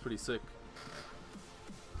 It's pretty sick.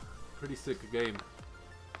 Pretty sick game.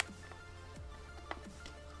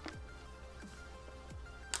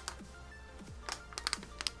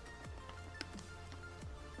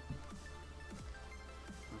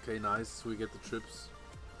 Okay, nice. We get the trips.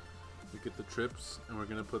 We get the trips, and we're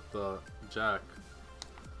gonna put the jack.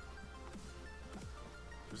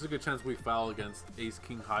 There's a good chance we foul against ace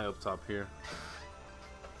king high up top here.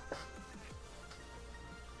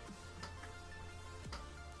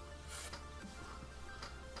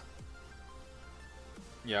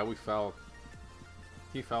 Yeah, we foul.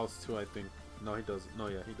 He fouls too, I think. No, he doesn't. No,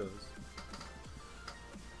 yeah, he does.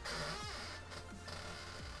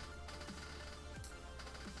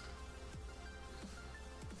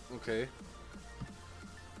 Okay.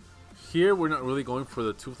 Here, we're not really going for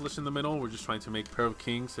the 2 flush in the middle. We're just trying to make pair of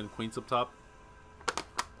kings and queens up top.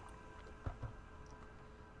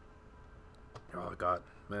 Oh, God.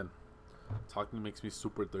 Man. Talking makes me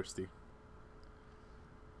super thirsty.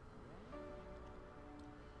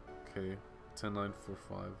 Okay. 10, 9, 4,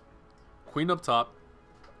 5. Queen up top.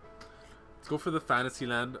 Let's go for the fantasy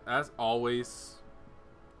land. As always.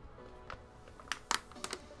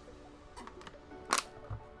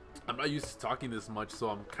 I'm not used to talking this much, so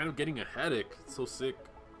I'm kind of getting a headache. It's so sick.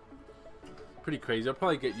 Pretty crazy. I'll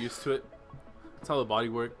probably get used to it. That's how the body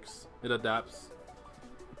works. It adapts.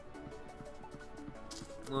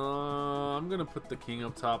 I'm gonna put the king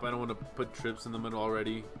up top. I don't want to put trips in the middle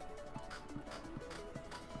already.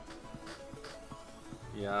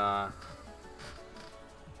 Yeah.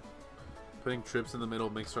 Putting trips in the middle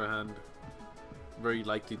makes our hand very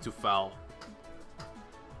likely to foul.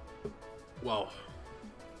 Wow.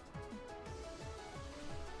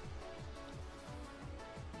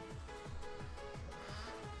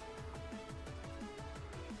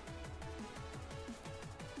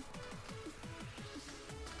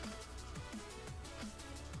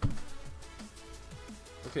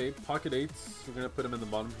 Okay, pocket 8s. We're gonna put him in the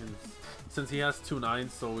bottom since he has 2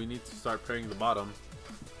 9s, so we need to start pairing the bottom.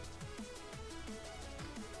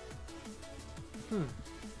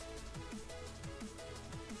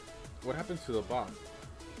 What happens to the bot?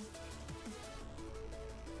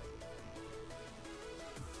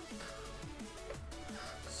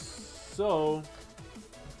 So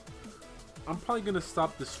I'm probably gonna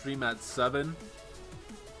stop the stream at 7.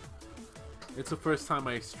 It's the first time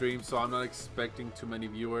I stream, so I'm not expecting too many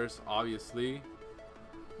viewers, obviously.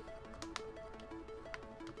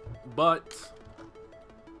 But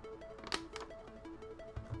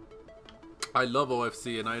I love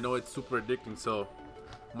OFC, and I know it's super addicting, so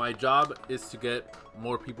my job is to get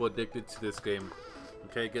more people addicted to this game.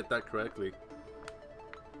 Okay, get that correctly.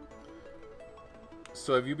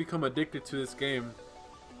 So if you become addicted to this game,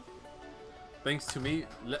 thanks to me,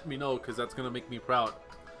 let me know, because that's going to make me proud.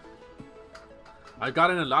 I've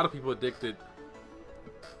gotten a lot of people addicted.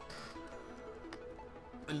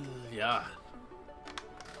 Yeah.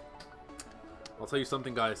 I'll tell you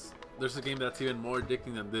something, guys. There's a game that's even more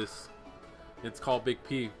addicting than this. It's called Big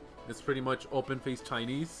P. It's pretty much OpenFace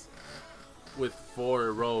Chinese with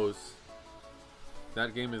 4 rows.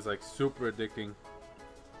 That game is like super addicting.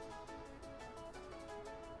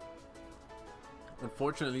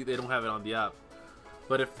 Unfortunately, they don't have it on the app.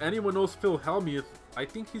 But if anyone knows Phil Hellmuth, I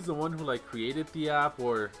think he's the one who like created the app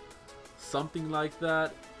or something like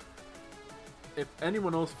that. If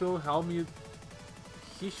anyone knows Phil Hellmuth,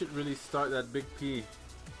 he should really start that big P.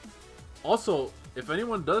 Also, if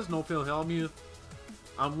anyone does know Phil Hellmuth,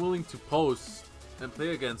 I'm willing to post and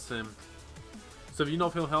play against him. So if you know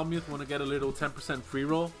Phil Hellmuth, want to get a little 10% free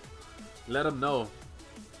roll, let him know.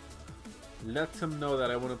 Let him know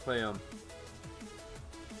that I want to play him.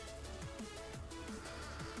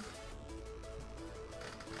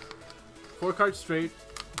 Four card straight.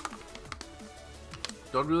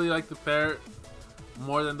 Don't really like the pair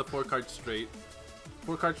more than the 4 card straight.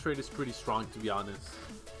 4 card straight is pretty strong, to be honest.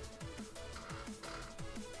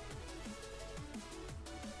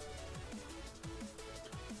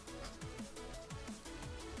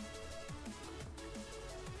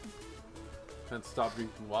 Can't stop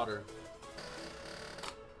drinking water.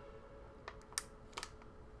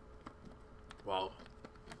 Wow.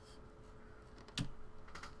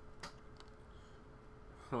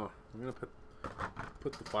 Huh. I'm gonna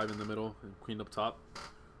put the 5 in the middle and queen up top.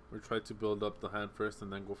 Or try to build up the hand first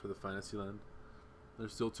and then go for the fantasy land.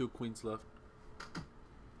 There's still 2 queens left.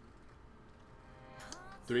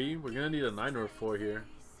 3. We're gonna need a 9 or a 4 here.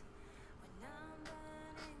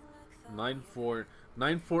 9-4.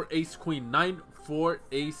 9-4 ace queen. 9-4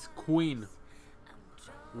 ace queen.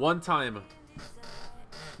 One time.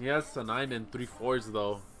 He has a 9 and 3 4s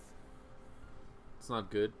though. It's not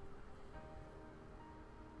good.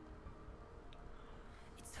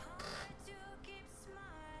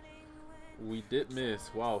 We did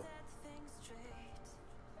miss. Wow.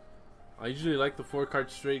 I usually like the 4 card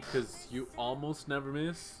straight because you almost never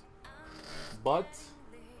miss. But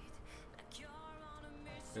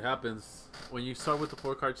it happens. When you start with the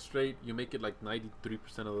 4 card straight, you make it like 93%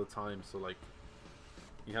 of the time. So like,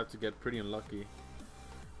 you have to get pretty unlucky.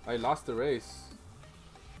 I lost the race.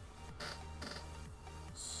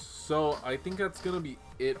 So I think that's gonna be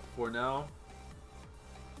it for now.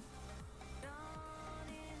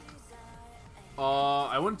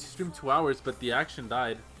 I wanted to stream 2 hours, but the action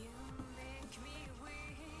died.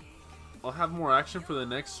 I'll have more action for the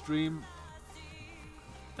next stream.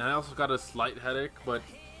 And I also got a slight headache, but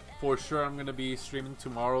for sure I'm gonna be streaming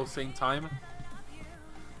tomorrow, same time.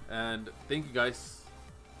 And thank you guys.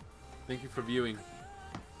 Thank you for viewing.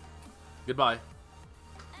 Goodbye.